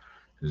Lattimore,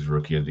 his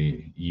Rookie of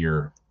the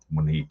Year,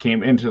 when he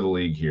came into the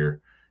league here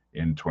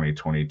in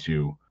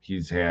 2022.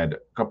 He's had a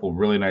couple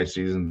really nice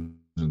seasons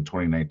in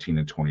 2019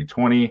 and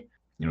 2020.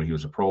 He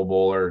was a Pro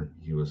Bowler.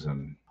 He was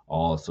an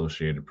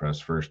All-Associated Press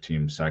first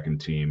team,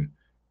 second team.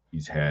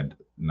 He's had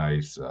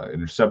nice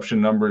interception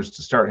numbers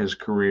to start his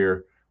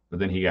career, but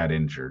then he got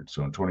injured.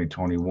 So in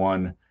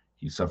 2021,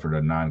 he suffered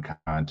a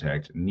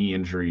non-contact knee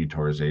injury, he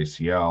tore his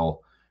ACL.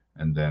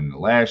 And then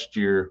last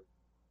year,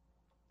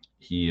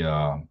 he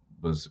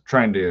was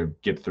trying to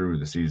get through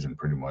the season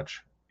pretty much.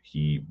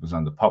 He was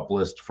on the PUP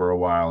list for a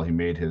while. He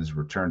made his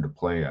return to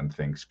play on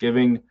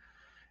Thanksgiving.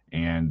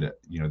 And,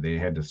 they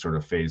had to sort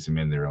of phase him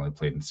in. They only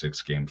played in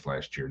 6 games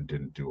last year and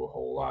didn't do a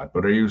whole lot.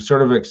 But are you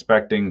sort of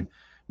expecting,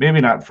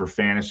 maybe not for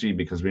fantasy,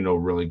 because we know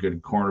really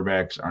good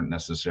cornerbacks aren't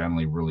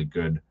necessarily really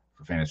good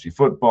for fantasy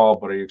football,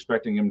 but are you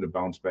expecting him to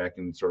bounce back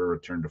and sort of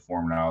return to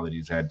form now that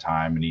he's had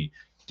time? And he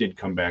did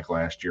come back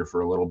last year for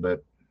a little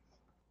bit.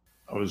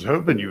 I was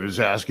hoping you was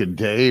asking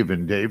Dave,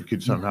 and Dave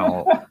could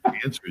somehow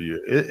answer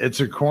you. It's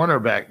a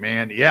cornerback,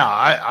 man. Yeah,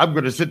 I'm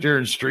going to sit there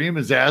and stream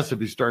his ass if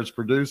he starts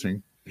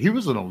producing. He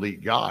was an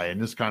elite guy,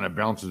 and this kind of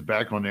bounces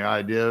back on the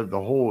idea of the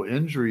whole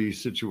injury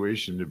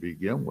situation to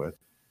begin with.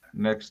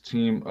 Next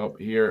team up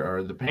here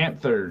are the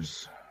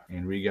Panthers,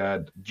 and we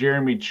got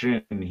Jeremy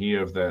Chin. He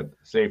of that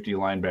safety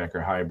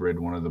linebacker hybrid,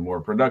 one of the more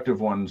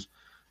productive ones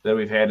that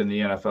we've had in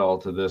the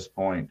NFL to this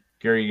point.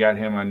 Gary, you got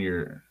him on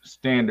your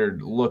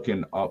standard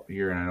looking up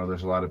here, and I know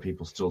there's a lot of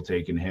people still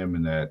taking him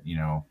in that,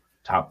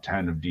 top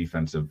 10 of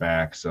defensive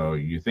backs. So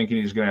you thinking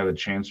he's going to have a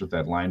chance with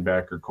that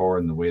linebacker core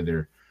and the way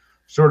they're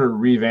sort of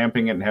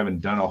revamping it and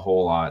haven't done a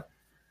whole lot,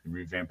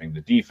 revamping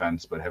the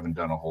defense, but haven't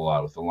done a whole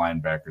lot with the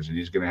linebackers. And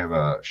he's going to have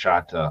a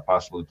shot to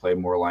possibly play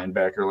more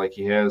linebacker like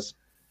he has.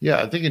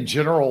 Yeah, I think in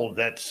general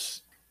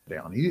that's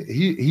down.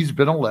 He's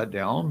been a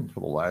letdown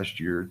for the last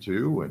year or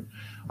two. And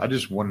I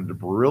just wanted to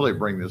really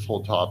bring this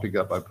whole topic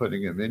up by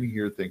putting him in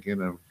here, thinking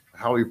of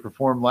how he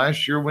performed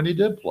last year when he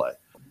did play.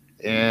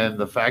 And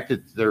the fact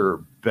that their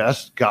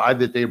best guy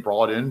that they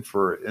brought in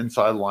for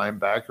inside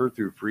linebacker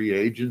through free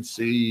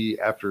agency,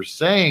 after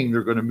saying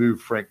they're going to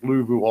move Frank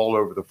Louvu all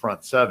over the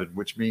front 7,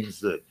 which means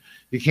that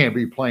he can't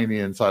be playing the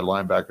inside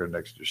linebacker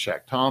next to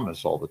Shaq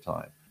Thomas all the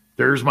time.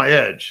 There's my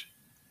edge.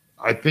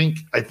 I think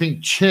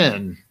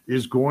Chin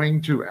is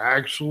going to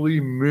actually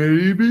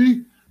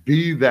maybe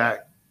be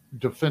that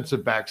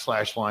defensive back /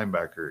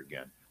 linebacker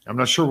again. I'm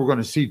not sure we're going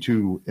to see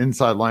 2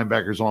 inside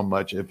linebackers on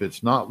much if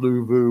it's not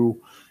Louvu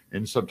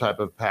in some type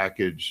of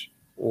package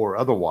or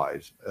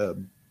otherwise.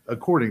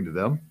 According to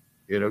them,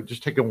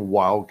 Just taking a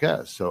wild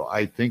guess. So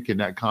I think in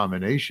that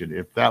combination,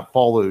 if that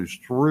follows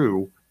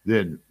through,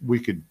 then we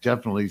could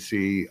definitely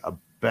see a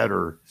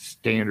better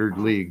standard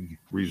league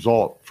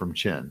result from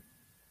Chin.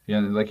 Yeah,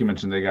 like you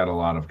mentioned, they got a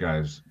lot of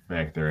guys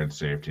back there at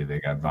safety.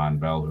 They got Von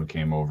Bell, who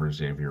came over,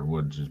 Xavier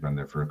Woods, who's been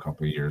there for a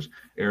couple of years.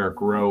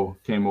 Eric Rowe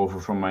came over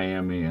from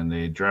Miami, and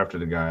they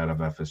drafted a guy out of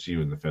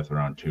FSU in the 5th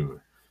round, too,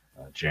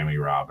 Jamie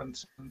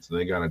Robinson. So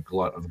they got a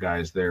glut of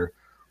guys there.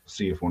 We'll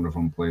see if one of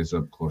them plays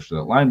up close to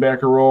that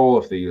linebacker role,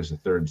 if they use a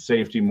third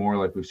safety more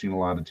like we've seen a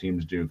lot of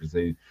teams do, because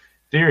they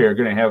are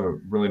going to have a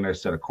really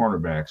nice set of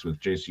cornerbacks with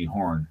J.C.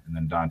 Horn and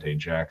then Dante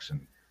Jackson.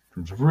 In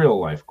terms of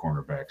real-life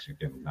cornerbacks,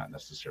 again, not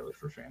necessarily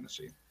for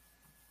fantasy.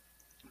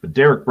 But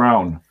Derek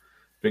Brown,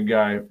 big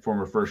guy,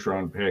 former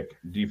first-round pick,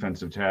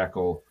 defensive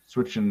tackle,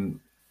 switching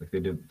like they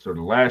did sort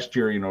of last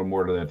year,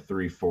 more to that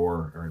 3-4,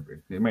 or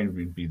it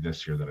might be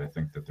this year that I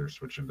think that they're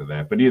switching to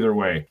that. But either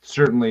way,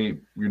 certainly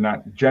you're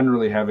not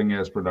generally having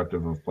as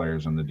productive of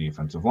players on the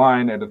defensive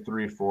line at a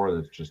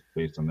 3-4. That's just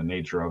based on the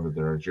nature of it.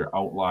 There's your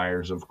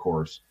outliers, of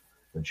course,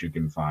 that you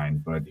can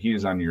find. But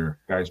he's on your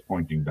guys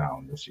pointing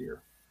down this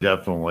year.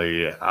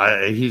 Definitely.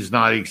 He's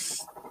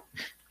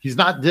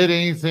not did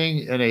anything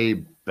in a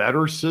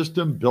better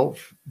system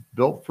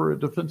built for a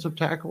defensive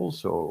tackle.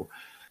 So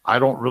I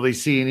don't really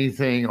see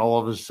anything all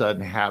of a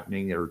sudden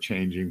happening or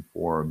changing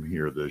for him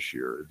here this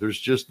year. There's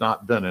just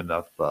not been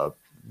enough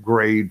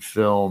grade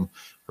film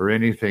or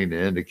anything to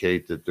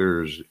indicate that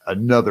there's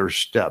another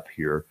step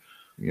here.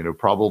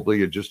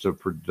 Probably just a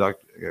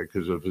product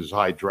because of his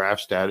high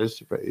draft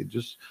status.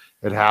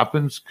 It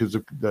happens because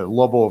of the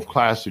level of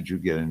class that you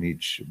get in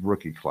each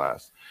rookie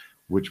class,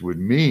 which would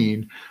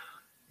mean,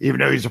 even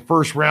though he's a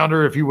first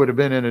rounder, if he would have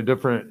been in a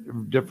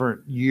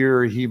different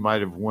year, he might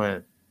have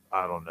went,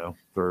 I don't know,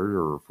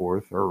 3rd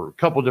or 4th or a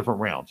couple different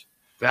rounds.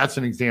 That's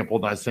an example.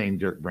 Not saying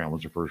Derek Brown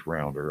was a first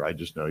rounder. I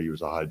just know he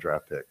was a high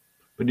draft pick.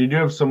 But you do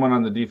have someone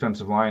on the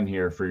defensive line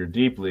here for your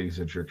deep leagues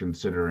that you're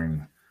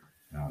considering,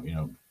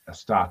 a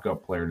stock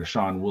up player,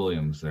 Deshaun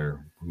Williams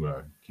there, who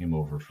came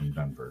over from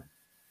Denver.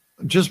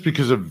 Just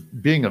because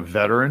of being a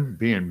veteran,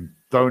 being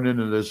thrown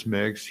into this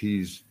mix,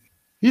 he's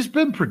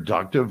been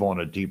productive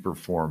on a deeper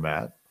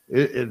format.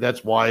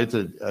 That's why it's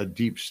a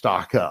deep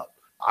stock up.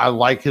 I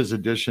like his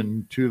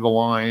addition to the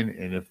line,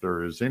 and if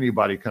there is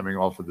anybody coming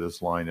off of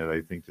this line that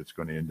I think that's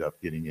going to end up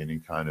getting any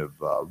kind of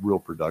real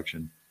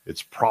production,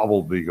 it's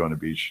probably going to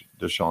be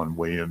Deshaun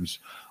Williams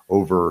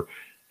over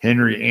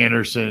Henry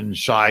Anderson,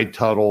 Shai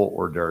Tuttle,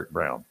 or Derek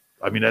Brown.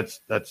 I mean,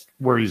 that's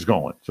where he's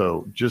going.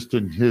 So just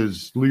in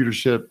his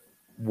leadership,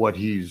 what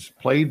he's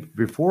played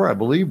before, I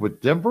believe, with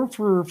Denver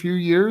for a few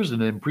years,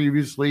 and then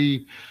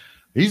previously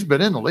he's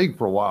been in the league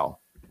for a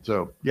while.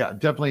 So, yeah,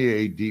 definitely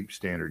a deep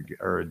standard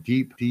or a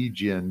deep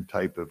D-gen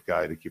type of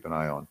guy to keep an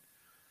eye on.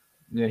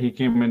 Yeah, he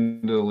came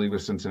into the league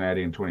with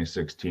Cincinnati in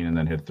 2016 and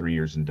then had 3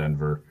 years in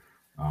Denver.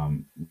 A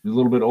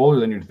little bit older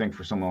than you'd think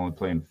for someone only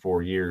playing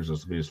 4 years.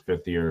 This will be his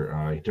 5th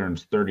year. He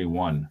turns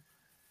 31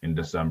 in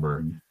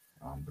December.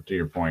 But to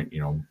your point, he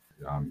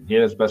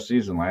had his best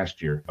season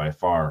last year by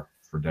far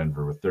for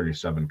Denver with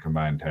 37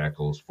 combined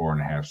tackles,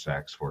 4.5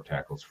 sacks, 4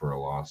 tackles for a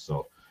loss.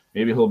 So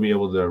maybe he'll be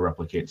able to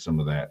replicate some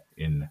of that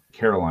in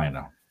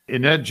Carolina.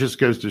 And that just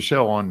goes to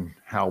show on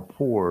how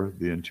poor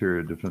the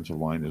interior defensive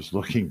line is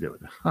looking.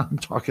 I'm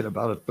talking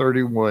about a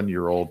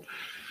 31-year-old.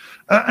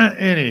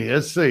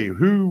 Let's see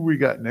who we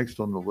got next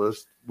on the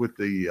list with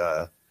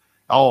the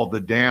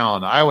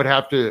down. I would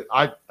have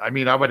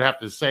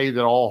to say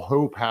that all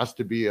hope has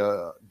to be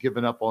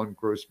given up on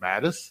Gross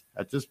Mattis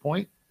at this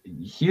point.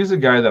 He's a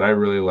guy that I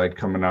really like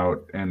coming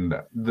out. And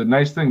the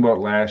nice thing about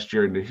last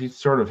year, he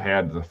sort of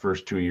had the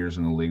first 2 years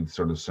in the league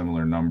sort of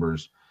similar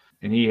numbers.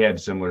 And he had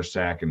similar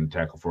sack and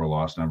tackle for a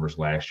loss numbers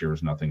last year. It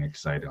was nothing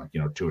exciting, like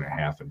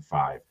 2.5 and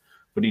 5.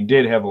 But he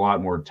did have a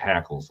lot more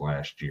tackles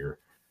last year.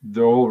 The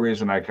whole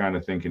reason I kind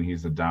of thinking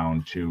he's the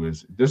down two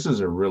is this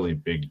is a really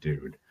big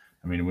dude.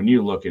 I mean, when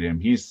you look at him,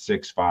 he's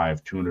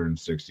 6'5",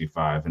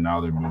 265, and now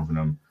they're moving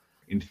him.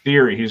 In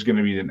theory, he's going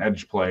to be an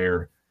edge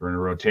player or in a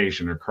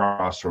rotation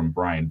across from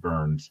Brian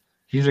Burns.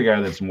 He's a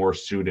guy that's more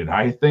suited,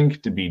 I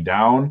think, to be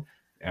down.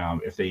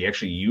 If they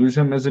actually use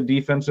him as a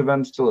defensive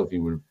end still, if he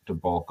were to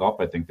bulk up,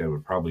 I think that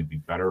would probably be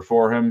better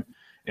for him.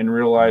 In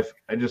real life,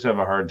 I just have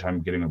a hard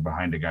time getting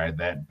behind a guy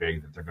that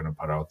big that they're going to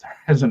put out there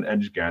as an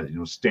edge guy,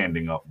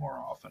 standing up more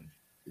often.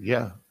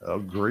 Yeah, a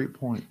great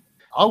point.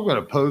 I'm going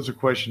to pose a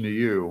question to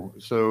you.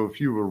 So if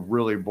you were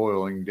really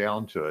boiling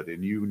down to it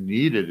and you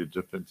needed a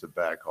defensive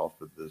back off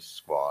of this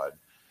squad,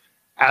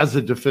 as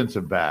a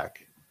defensive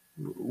back,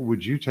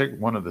 would you take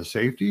one of the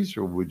safeties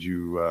or would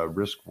you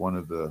risk one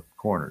of the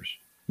corners?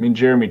 I mean,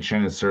 Jeremy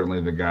Chin is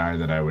certainly the guy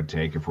that I would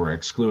take if we're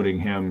excluding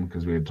him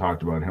because we had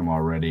talked about him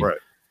already. Right.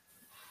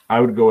 I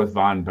would go with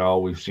Von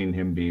Bell. We've seen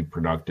him be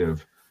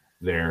productive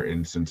there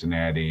in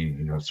Cincinnati,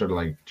 sort of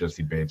like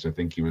Jesse Bates. I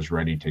think he was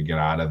ready to get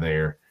out of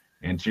there.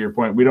 And to your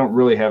point, we don't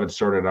really have it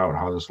sorted out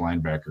how this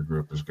linebacker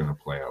group is going to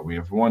play out. We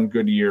have one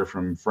good year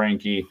from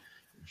Frankie.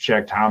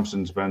 Shaq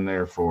Thompson's been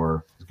there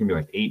for, it's going to be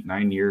like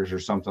 8-9 years or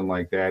something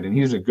like that. And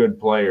he's a good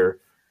player.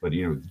 but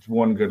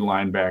one good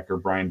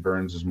linebacker. Brian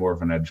Burns is more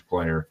of an edge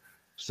player.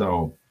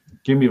 So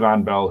give me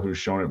Von Bell, who's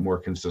shown it more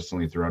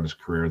consistently throughout his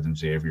career than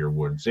Xavier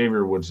Woods.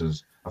 Xavier Woods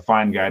is a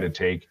fine guy to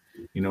take,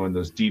 in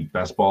those deep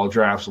best ball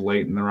drafts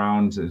late in the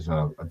rounds, is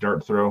a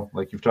dart throw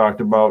like you've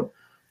talked about.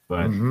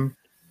 But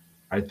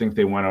I think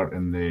they went out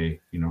and they,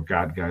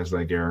 got guys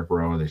like Eric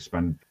Rowe. They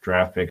spent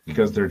draft pick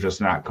because they're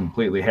just not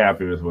completely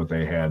happy with what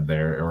they had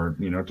there, or,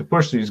 to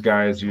push these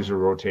guys, use a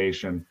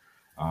rotation.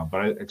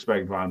 But I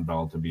expect Von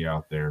Bell to be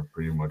out there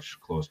pretty much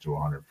close to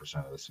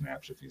 100% of the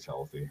snaps if he's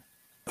healthy.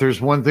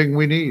 There's one thing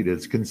we need.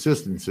 It's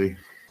consistency.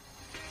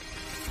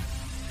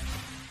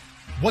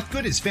 What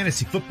good is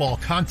fantasy football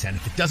content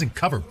if it doesn't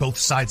cover both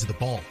sides of the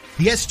ball?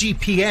 The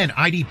SGPN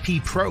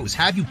IDP pros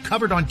have you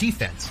covered on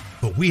defense,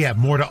 but we have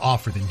more to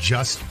offer than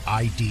just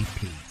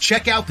IDP.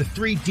 Check out the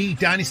 3D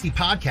Dynasty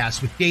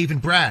podcast with Dave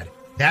and Brad.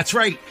 That's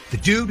right, the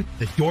dude,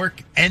 the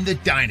dork, and the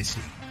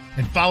dynasty.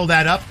 And follow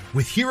that up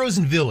with Heroes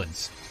and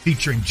Villains,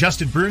 featuring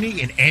Justin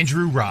Bruni and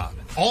Andrew Robb.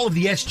 All of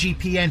the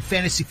SGPN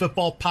fantasy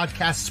football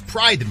podcasts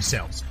pride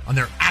themselves on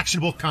their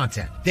actionable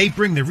content. They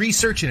bring the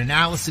research and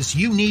analysis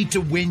you need to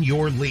win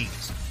your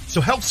leagues. So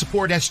help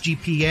support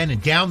SGPN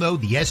and download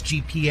the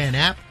SGPN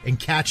app and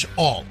catch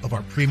all of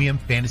our premium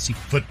fantasy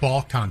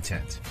football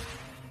content.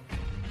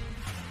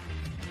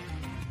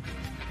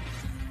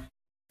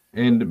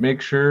 And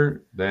make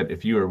sure that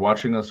if you are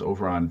watching us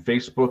over on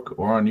Facebook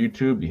or on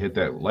YouTube, you hit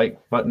that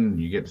like button,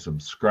 you get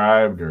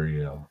subscribed, or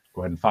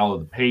go ahead and follow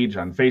the page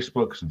on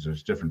Facebook, since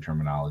there's different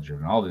terminology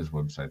on all these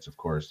websites, of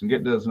course, and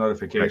get those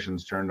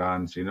notifications turned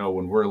on so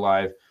when we're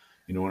live,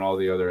 when all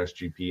the other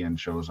SGPN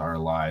shows are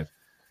live,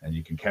 and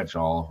you can catch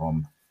all of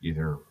them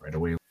either right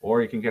away,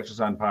 or you can catch us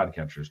on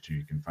podcatchers too.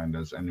 You can find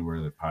us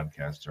anywhere that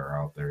podcasts are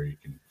out there. You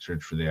can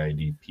search for the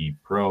IDP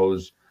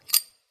Pros,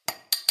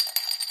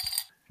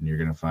 and you're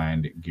going to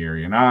find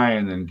Gary and I,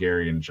 and then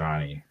Gary and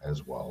Johnny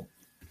as well.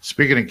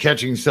 Speaking of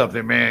catching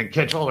something, man,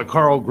 catch all the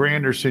Carl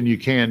Granderson you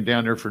can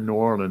down there for New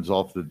Orleans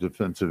off the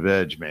defensive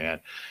edge, man.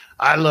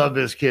 I love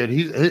this kid.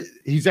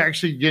 He's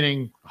actually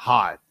getting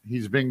hot.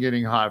 He's been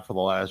getting hot for the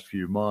last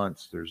few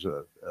months. There's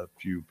a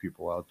few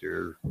people out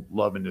there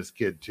loving this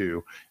kid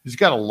too. He's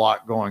got a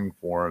lot going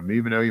for him,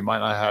 even though he might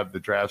not have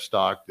the draft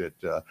stock that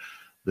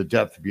the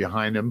depth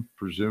behind him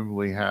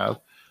presumably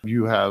have.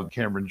 You have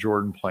Cameron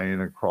Jordan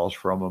playing across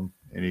from him.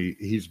 And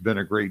he's been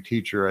a great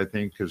teacher, I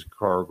think, because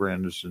Carl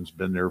Granderson's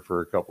been there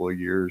for a couple of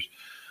years.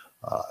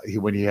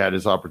 When he had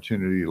his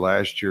opportunity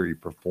last year, he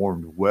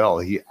performed well.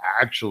 He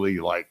actually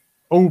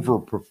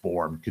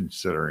overperformed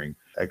considering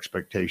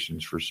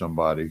expectations for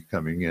somebody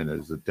coming in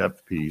as a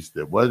depth piece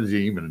that wasn't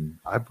even,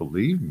 I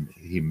believe,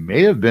 he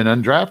may have been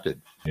undrafted.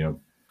 Yep.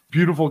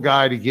 Beautiful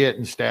guy to get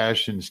and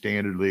stash in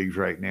standard leagues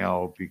right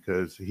now,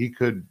 because he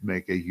could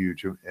make a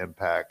huge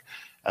impact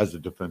as a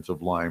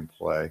defensive line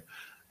play.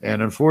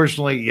 And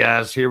unfortunately,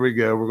 yes, here we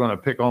go. We're going to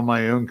pick on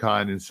my own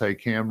kind and say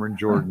Cameron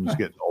Jordan's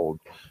getting old.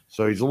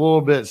 So he's a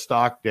little bit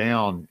stocked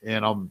down.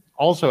 And I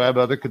also have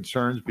other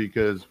concerns,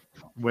 because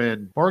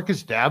when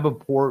Marcus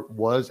Davenport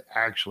was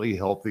actually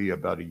healthy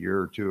about a year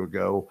or two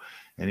ago,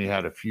 and he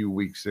had a few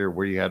weeks there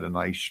where he had a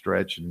nice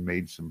stretch and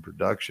made some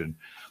production,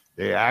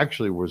 they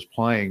actually was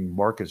playing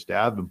Marcus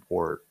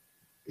Davenport,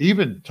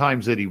 even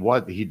times that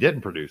he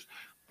didn't produce.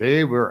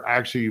 They were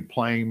actually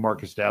playing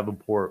Marcus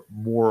Davenport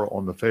more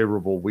on the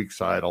favorable weak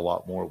side, a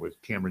lot more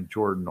with Cameron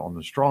Jordan on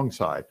the strong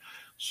side.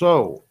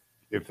 So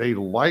if they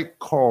like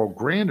Carl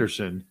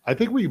Granderson, I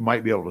think we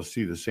might be able to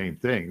see the same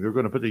thing. They're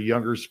going to put the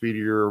younger,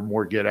 speedier,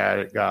 more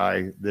get-at-it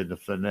guy than the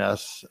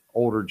finesse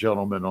older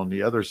gentleman on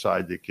the other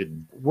side that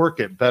can work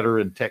it better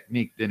in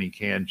technique than he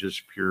can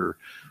just pure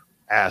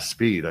ass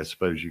speed, I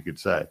suppose you could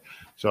say.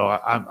 So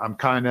I'm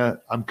kind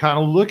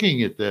of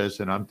looking at this,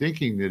 and I'm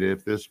thinking that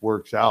if this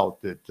works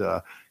out,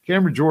 that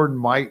Cameron Jordan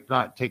might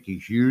not take a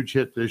huge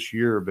hit this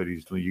year, but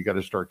you got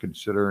to start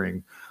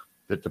considering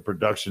that the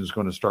production is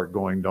going to start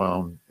going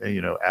down,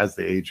 as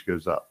the age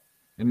goes up.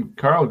 And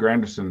Carl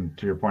Granderson,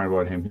 to your point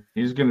about him,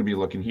 he's going to be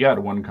looking. He had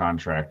one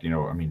contract,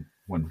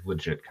 one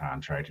legit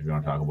contract, if you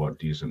want to talk about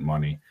decent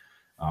money.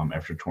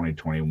 After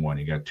 2021,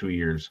 he got 2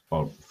 years,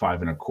 about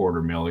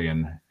 $5.25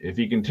 million. If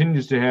he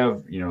continues to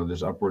have,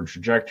 this upward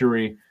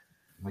trajectory,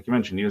 like you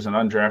mentioned, he was an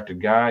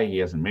undrafted guy. He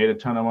hasn't made a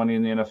ton of money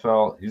in the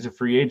NFL. He's a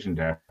free agent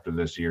after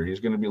this year. He's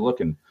going to be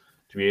looking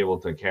to be able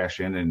to cash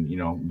in and,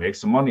 make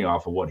some money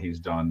off of what he's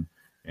done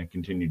and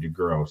continue to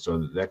grow.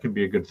 So that could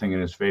be a good thing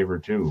in his favor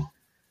too.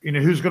 You know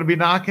who's going to be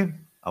knocking?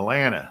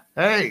 Atlanta.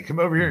 Hey, come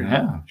over here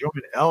and join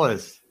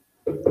Ellis.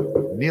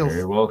 Niels.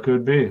 Very well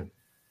could be.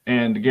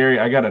 And Gary,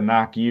 I got to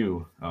knock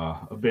you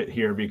a bit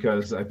here,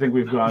 because I think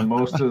we've gone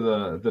most of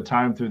the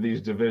time through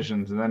these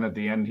divisions. And then at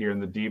the end here in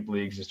the deep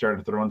leagues, you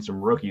started throwing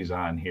some rookies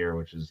on here,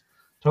 which is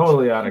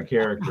totally out of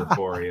character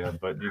for you.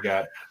 But you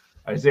got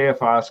Isaiah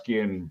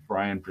Foskey and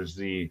Brian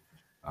Brzee,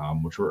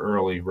 which were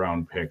early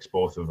round picks,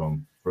 both of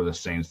them for the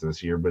Saints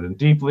this year. But in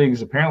deep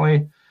leagues,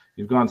 apparently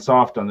you've gone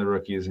soft on the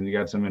rookies and you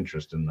got some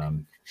interest in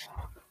them.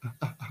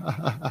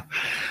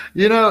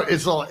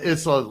 It's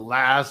a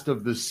last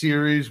of the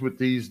series with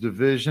these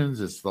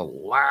divisions. It's the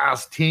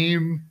last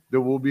team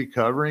that we'll be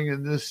covering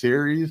in this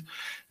series.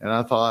 And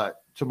I thought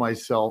to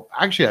myself,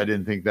 actually, I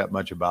didn't think that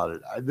much about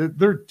it.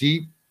 They're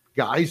deep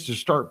guys to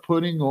start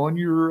putting on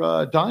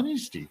your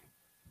dynasty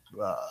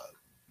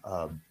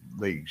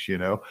leagues.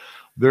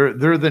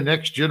 They're the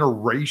next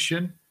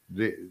generation.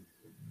 They're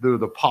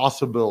the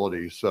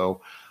possibility.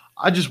 So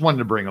I just wanted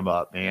to bring him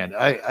up, man.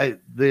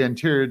 The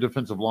interior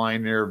defensive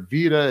line there,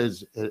 Vita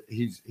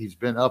he's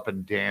been up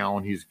and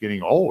down. He's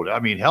getting old. I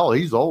mean, hell,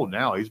 he's old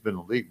now. He's been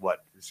in the league,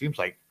 it seems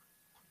like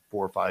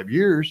 4 or 5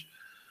 years.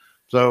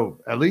 So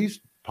at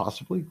least,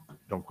 possibly,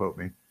 don't quote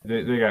me.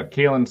 They got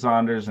Kalen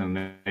Saunders and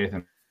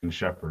Nathan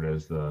Shepard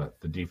as the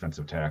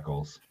defensive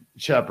tackles.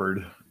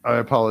 Shepard, I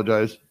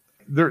apologize.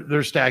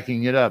 They're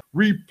stacking it up,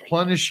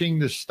 replenishing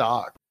the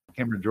stock.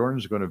 Cameron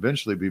Jordan's going to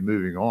eventually be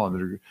moving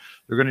on.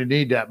 They're going to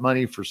need that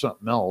money for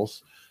something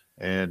else.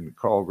 And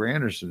Carl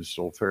Granderson's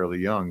still fairly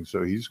young,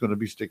 so he's going to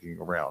be sticking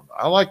around.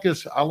 I like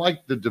this. I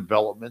like the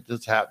development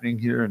that's happening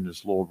here in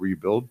this little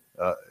rebuild.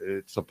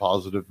 It's a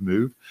positive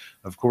move.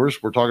 Of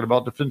course, we're talking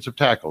about defensive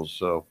tackles,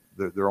 so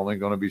they're only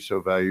going to be so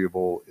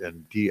valuable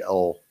in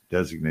DL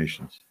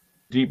designations.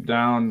 Deep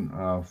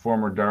down,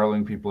 former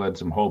darling, people had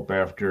some hope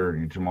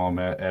after Jamal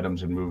Adams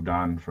had moved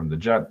on from the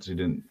Jets. He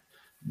didn't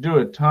do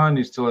a ton.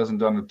 He still hasn't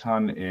done a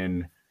ton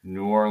in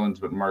New Orleans,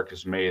 but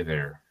Marcus May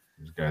there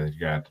is a guy that you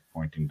got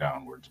pointing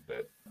downwards a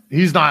bit.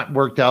 He's not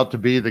worked out to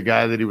be the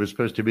guy that he was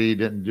supposed to be. He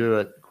didn't do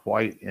it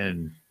quite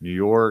in New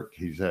York.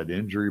 He's had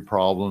injury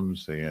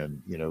problems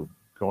and,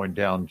 going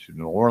down to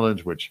New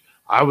Orleans, which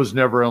I was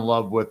never in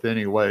love with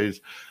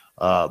anyways.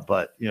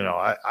 But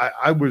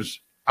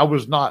I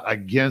was not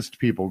against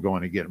people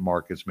going to get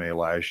Marcus May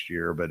last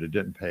year, but it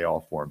didn't pay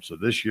off for him. So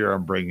this year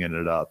I'm bringing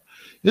it up.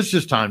 It's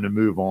just time to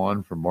move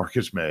on from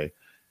Marcus May.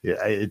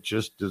 It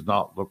just does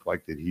not look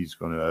like that he's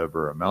going to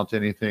ever amount to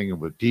anything. And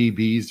with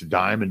DBs, a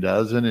dime a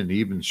dozen, and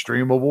even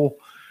streamable,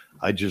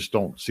 I just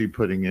don't see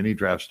putting any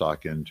draft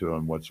stock into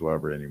him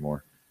whatsoever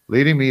anymore.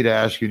 Leading me to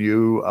asking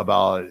you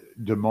about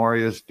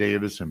Demarius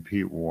Davis and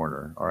Pete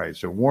Warner. All right,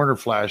 so Warner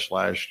flashed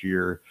last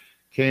year.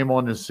 Came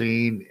on the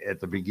scene at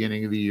the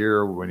beginning of the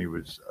year when he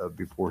was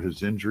before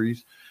his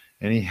injuries,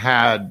 and he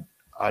had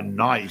a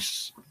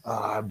nice,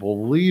 I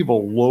believe, a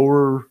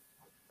lower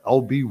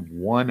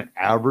LB1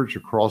 average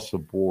across the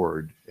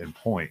board in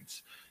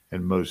points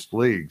in most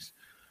leagues.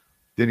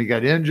 Then he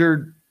got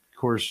injured. Of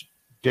course,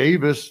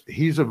 Davis,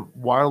 he's a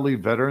wily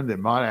veteran that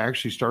might have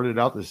actually started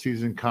out the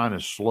season kind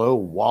of slow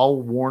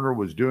while Warner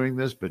was doing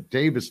this, but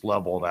Davis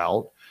leveled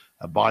out.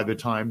 By the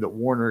time that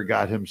Warner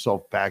got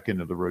himself back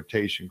into the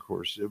rotation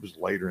course, it was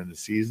later in the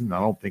season. I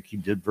don't think he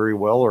did very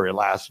well or it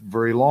lasted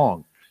very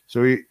long.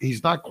 So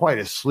he's not quite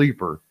a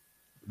sleeper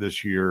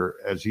this year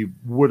as he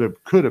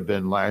could have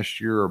been last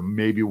year, or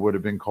maybe would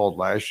have been called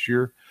last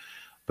year,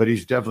 but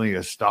he's definitely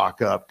a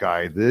stock up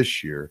guy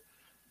this year.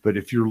 But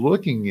if you're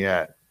looking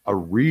at a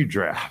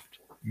redraft,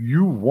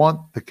 you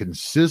want the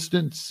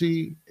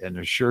consistency and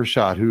a sure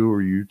shot. Who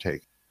are you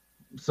taking?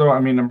 So,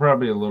 I'm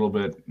probably a little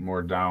bit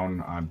more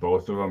down on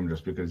both of them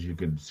just because you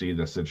could see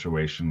the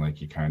situation like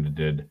you kind of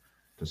did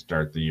to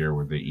start the year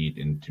where they eat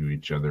into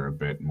each other a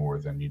bit more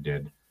than you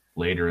did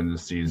later in the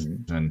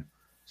season. Mm-hmm.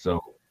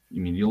 So,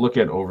 you look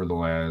at over the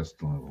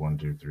last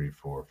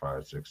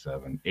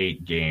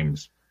 8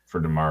 games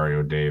for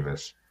Demario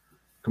Davis.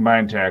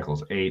 Combined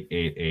tackles, 8,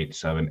 8, 8,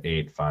 7,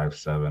 8, 5,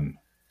 7,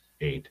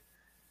 8.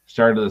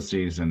 Start of the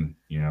season,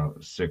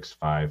 6,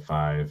 5,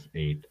 5,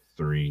 8,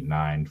 3,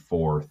 9,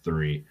 4,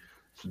 3.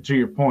 So to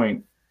your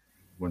point,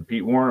 when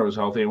Pete Warner was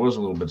healthy, it was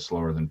a little bit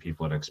slower than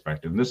people had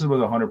expected. And this is with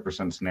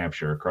 100% snap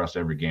share across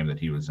every game that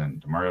he was in.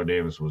 Demario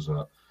Davis was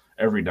a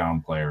every down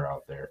player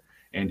out there.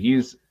 And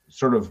he's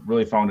sort of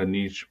really found a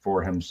niche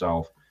for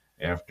himself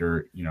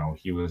after,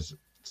 he was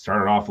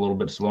started off a little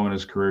bit slow in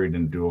his career. He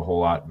didn't do a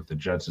whole lot with the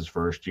Jets his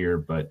first year,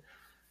 but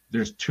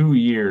there's 2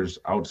 years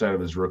outside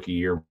of his rookie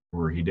year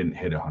where he didn't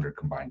hit 100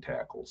 combined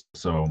tackles.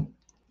 So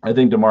I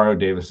think Demario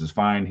Davis is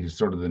fine. He's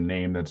sort of the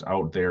name that's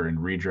out there in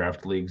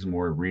redraft leagues.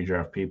 More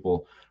redraft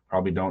people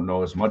probably don't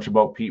know as much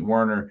about Pete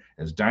Warner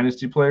as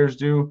dynasty players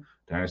do.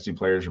 Dynasty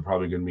players are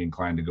probably going to be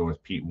inclined to go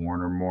with Pete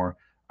Warner more.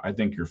 I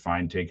think you're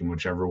fine taking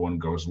whichever one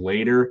goes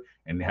later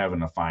and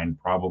having a fine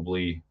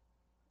probably,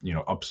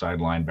 upside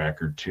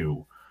linebacker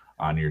too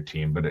on your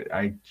team. But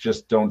I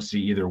just don't see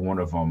either one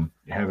of them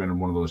having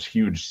one of those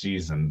huge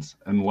seasons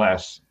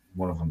unless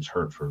one of them's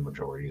hurt for the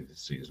majority of the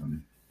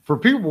season. For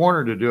Pete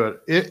Warner to do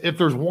it, if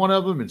there's one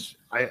of them,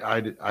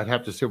 I'd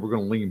have to say we're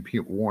going to lean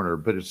Pete Warner,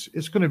 but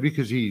it's going to be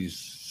because he's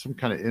some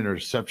kind of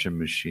interception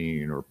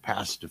machine or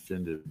pass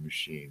defended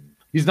machine.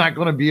 He's not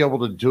going to be able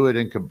to do it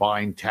in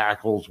combined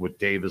tackles with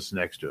Davis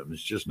next to him.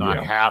 It's just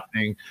not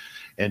happening.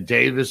 And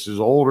Davis is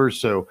older,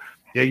 so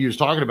he was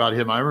talking about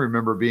him. I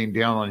remember being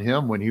down on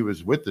him when he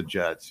was with the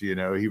Jets. He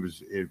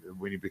was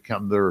when he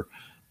became their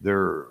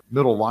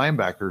middle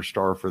linebacker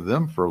star for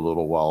them for a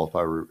little while,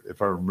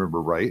 if I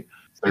remember right.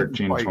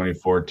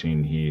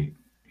 2014, he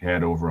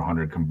had over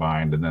 100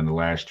 combined, and then the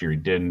last year he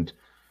didn't.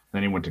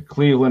 Then he went to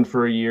Cleveland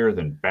for a year,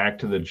 then back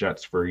to the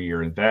Jets for a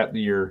year. And that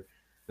year,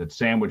 that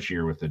sandwich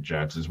year with the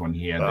Jets, is when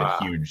he had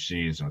that huge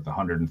season with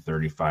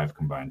 135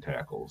 combined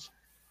tackles.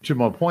 To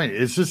my point,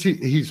 it's just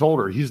he's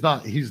older. He's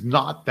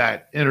not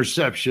that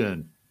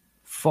interception,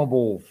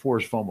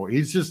 forced fumble.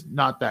 He's just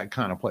not that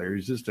kind of player.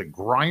 He's just a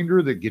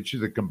grinder that gets you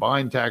the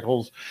combined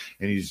tackles,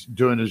 and he's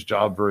doing his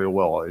job very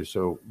well.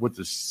 So with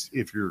this,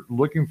 if you're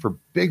looking for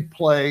big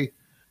play,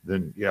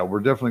 then yeah,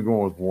 we're definitely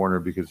going with Warner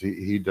because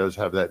he does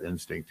have that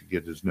instinct to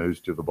get his nose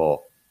to the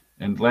ball.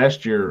 And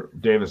last year,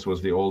 Davis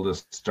was the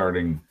oldest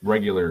starting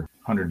regular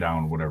 100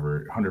 down,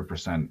 whatever,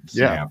 100%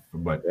 snap,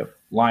 but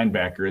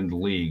linebacker in the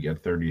league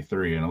at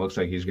 33. And it looks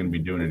like he's going to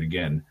be doing it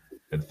again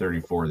at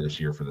 34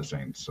 this year for the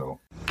Saints. So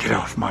get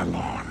off my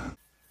lawn.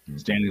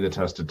 Standing the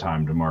test of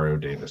time,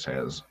 Demario Davis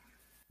has.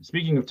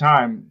 Speaking of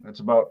time, that's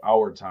about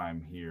our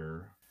time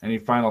here. Any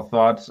final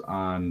thoughts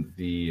on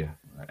the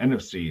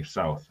NFC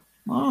South?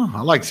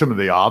 I like some of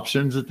the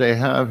options that they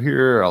have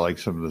here. I like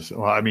some of this.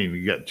 Well, I mean,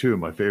 you got two of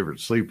my favorite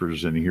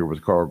sleepers in here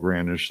with Carl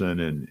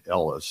Granderson and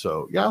Ellis.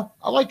 So, yeah,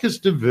 I like his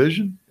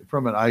division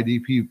from an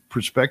IDP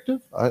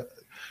perspective. It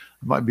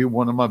might be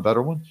one of my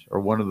better ones or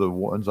one of the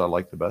ones I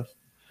like the best.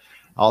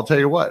 I'll tell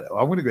you what,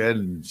 I'm going to go ahead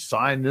and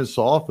sign this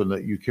off and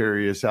let you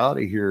carry us out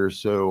of here.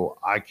 So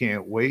I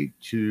can't wait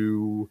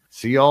to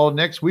see y'all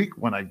next week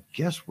when I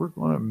guess we're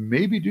going to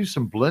maybe do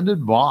some blended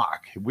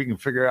mock. If we can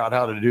figure out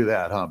how to do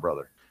that, huh,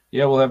 brother?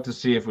 Yeah, we'll have to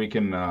see if we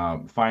can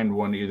find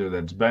one either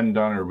that's been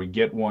done or we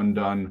get one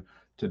done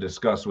to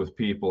discuss with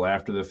people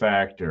after the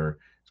fact, or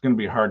it's going to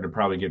be hard to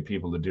probably get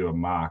people to do a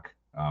mock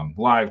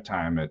live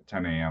time at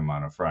 10 a.m.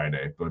 on a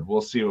Friday, but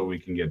we'll see what we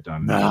can get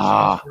done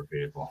for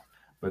people.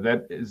 But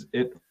that is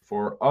it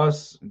for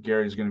us.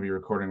 Gary's going to be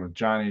recording with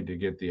Johnny to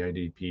get the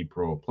IDP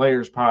Pro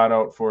Players Pod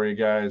out for you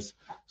guys,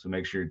 so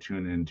make sure you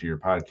tune into your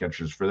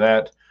podcatchers for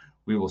that.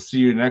 We will see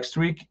you next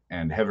week,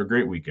 and have a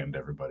great weekend,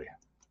 everybody.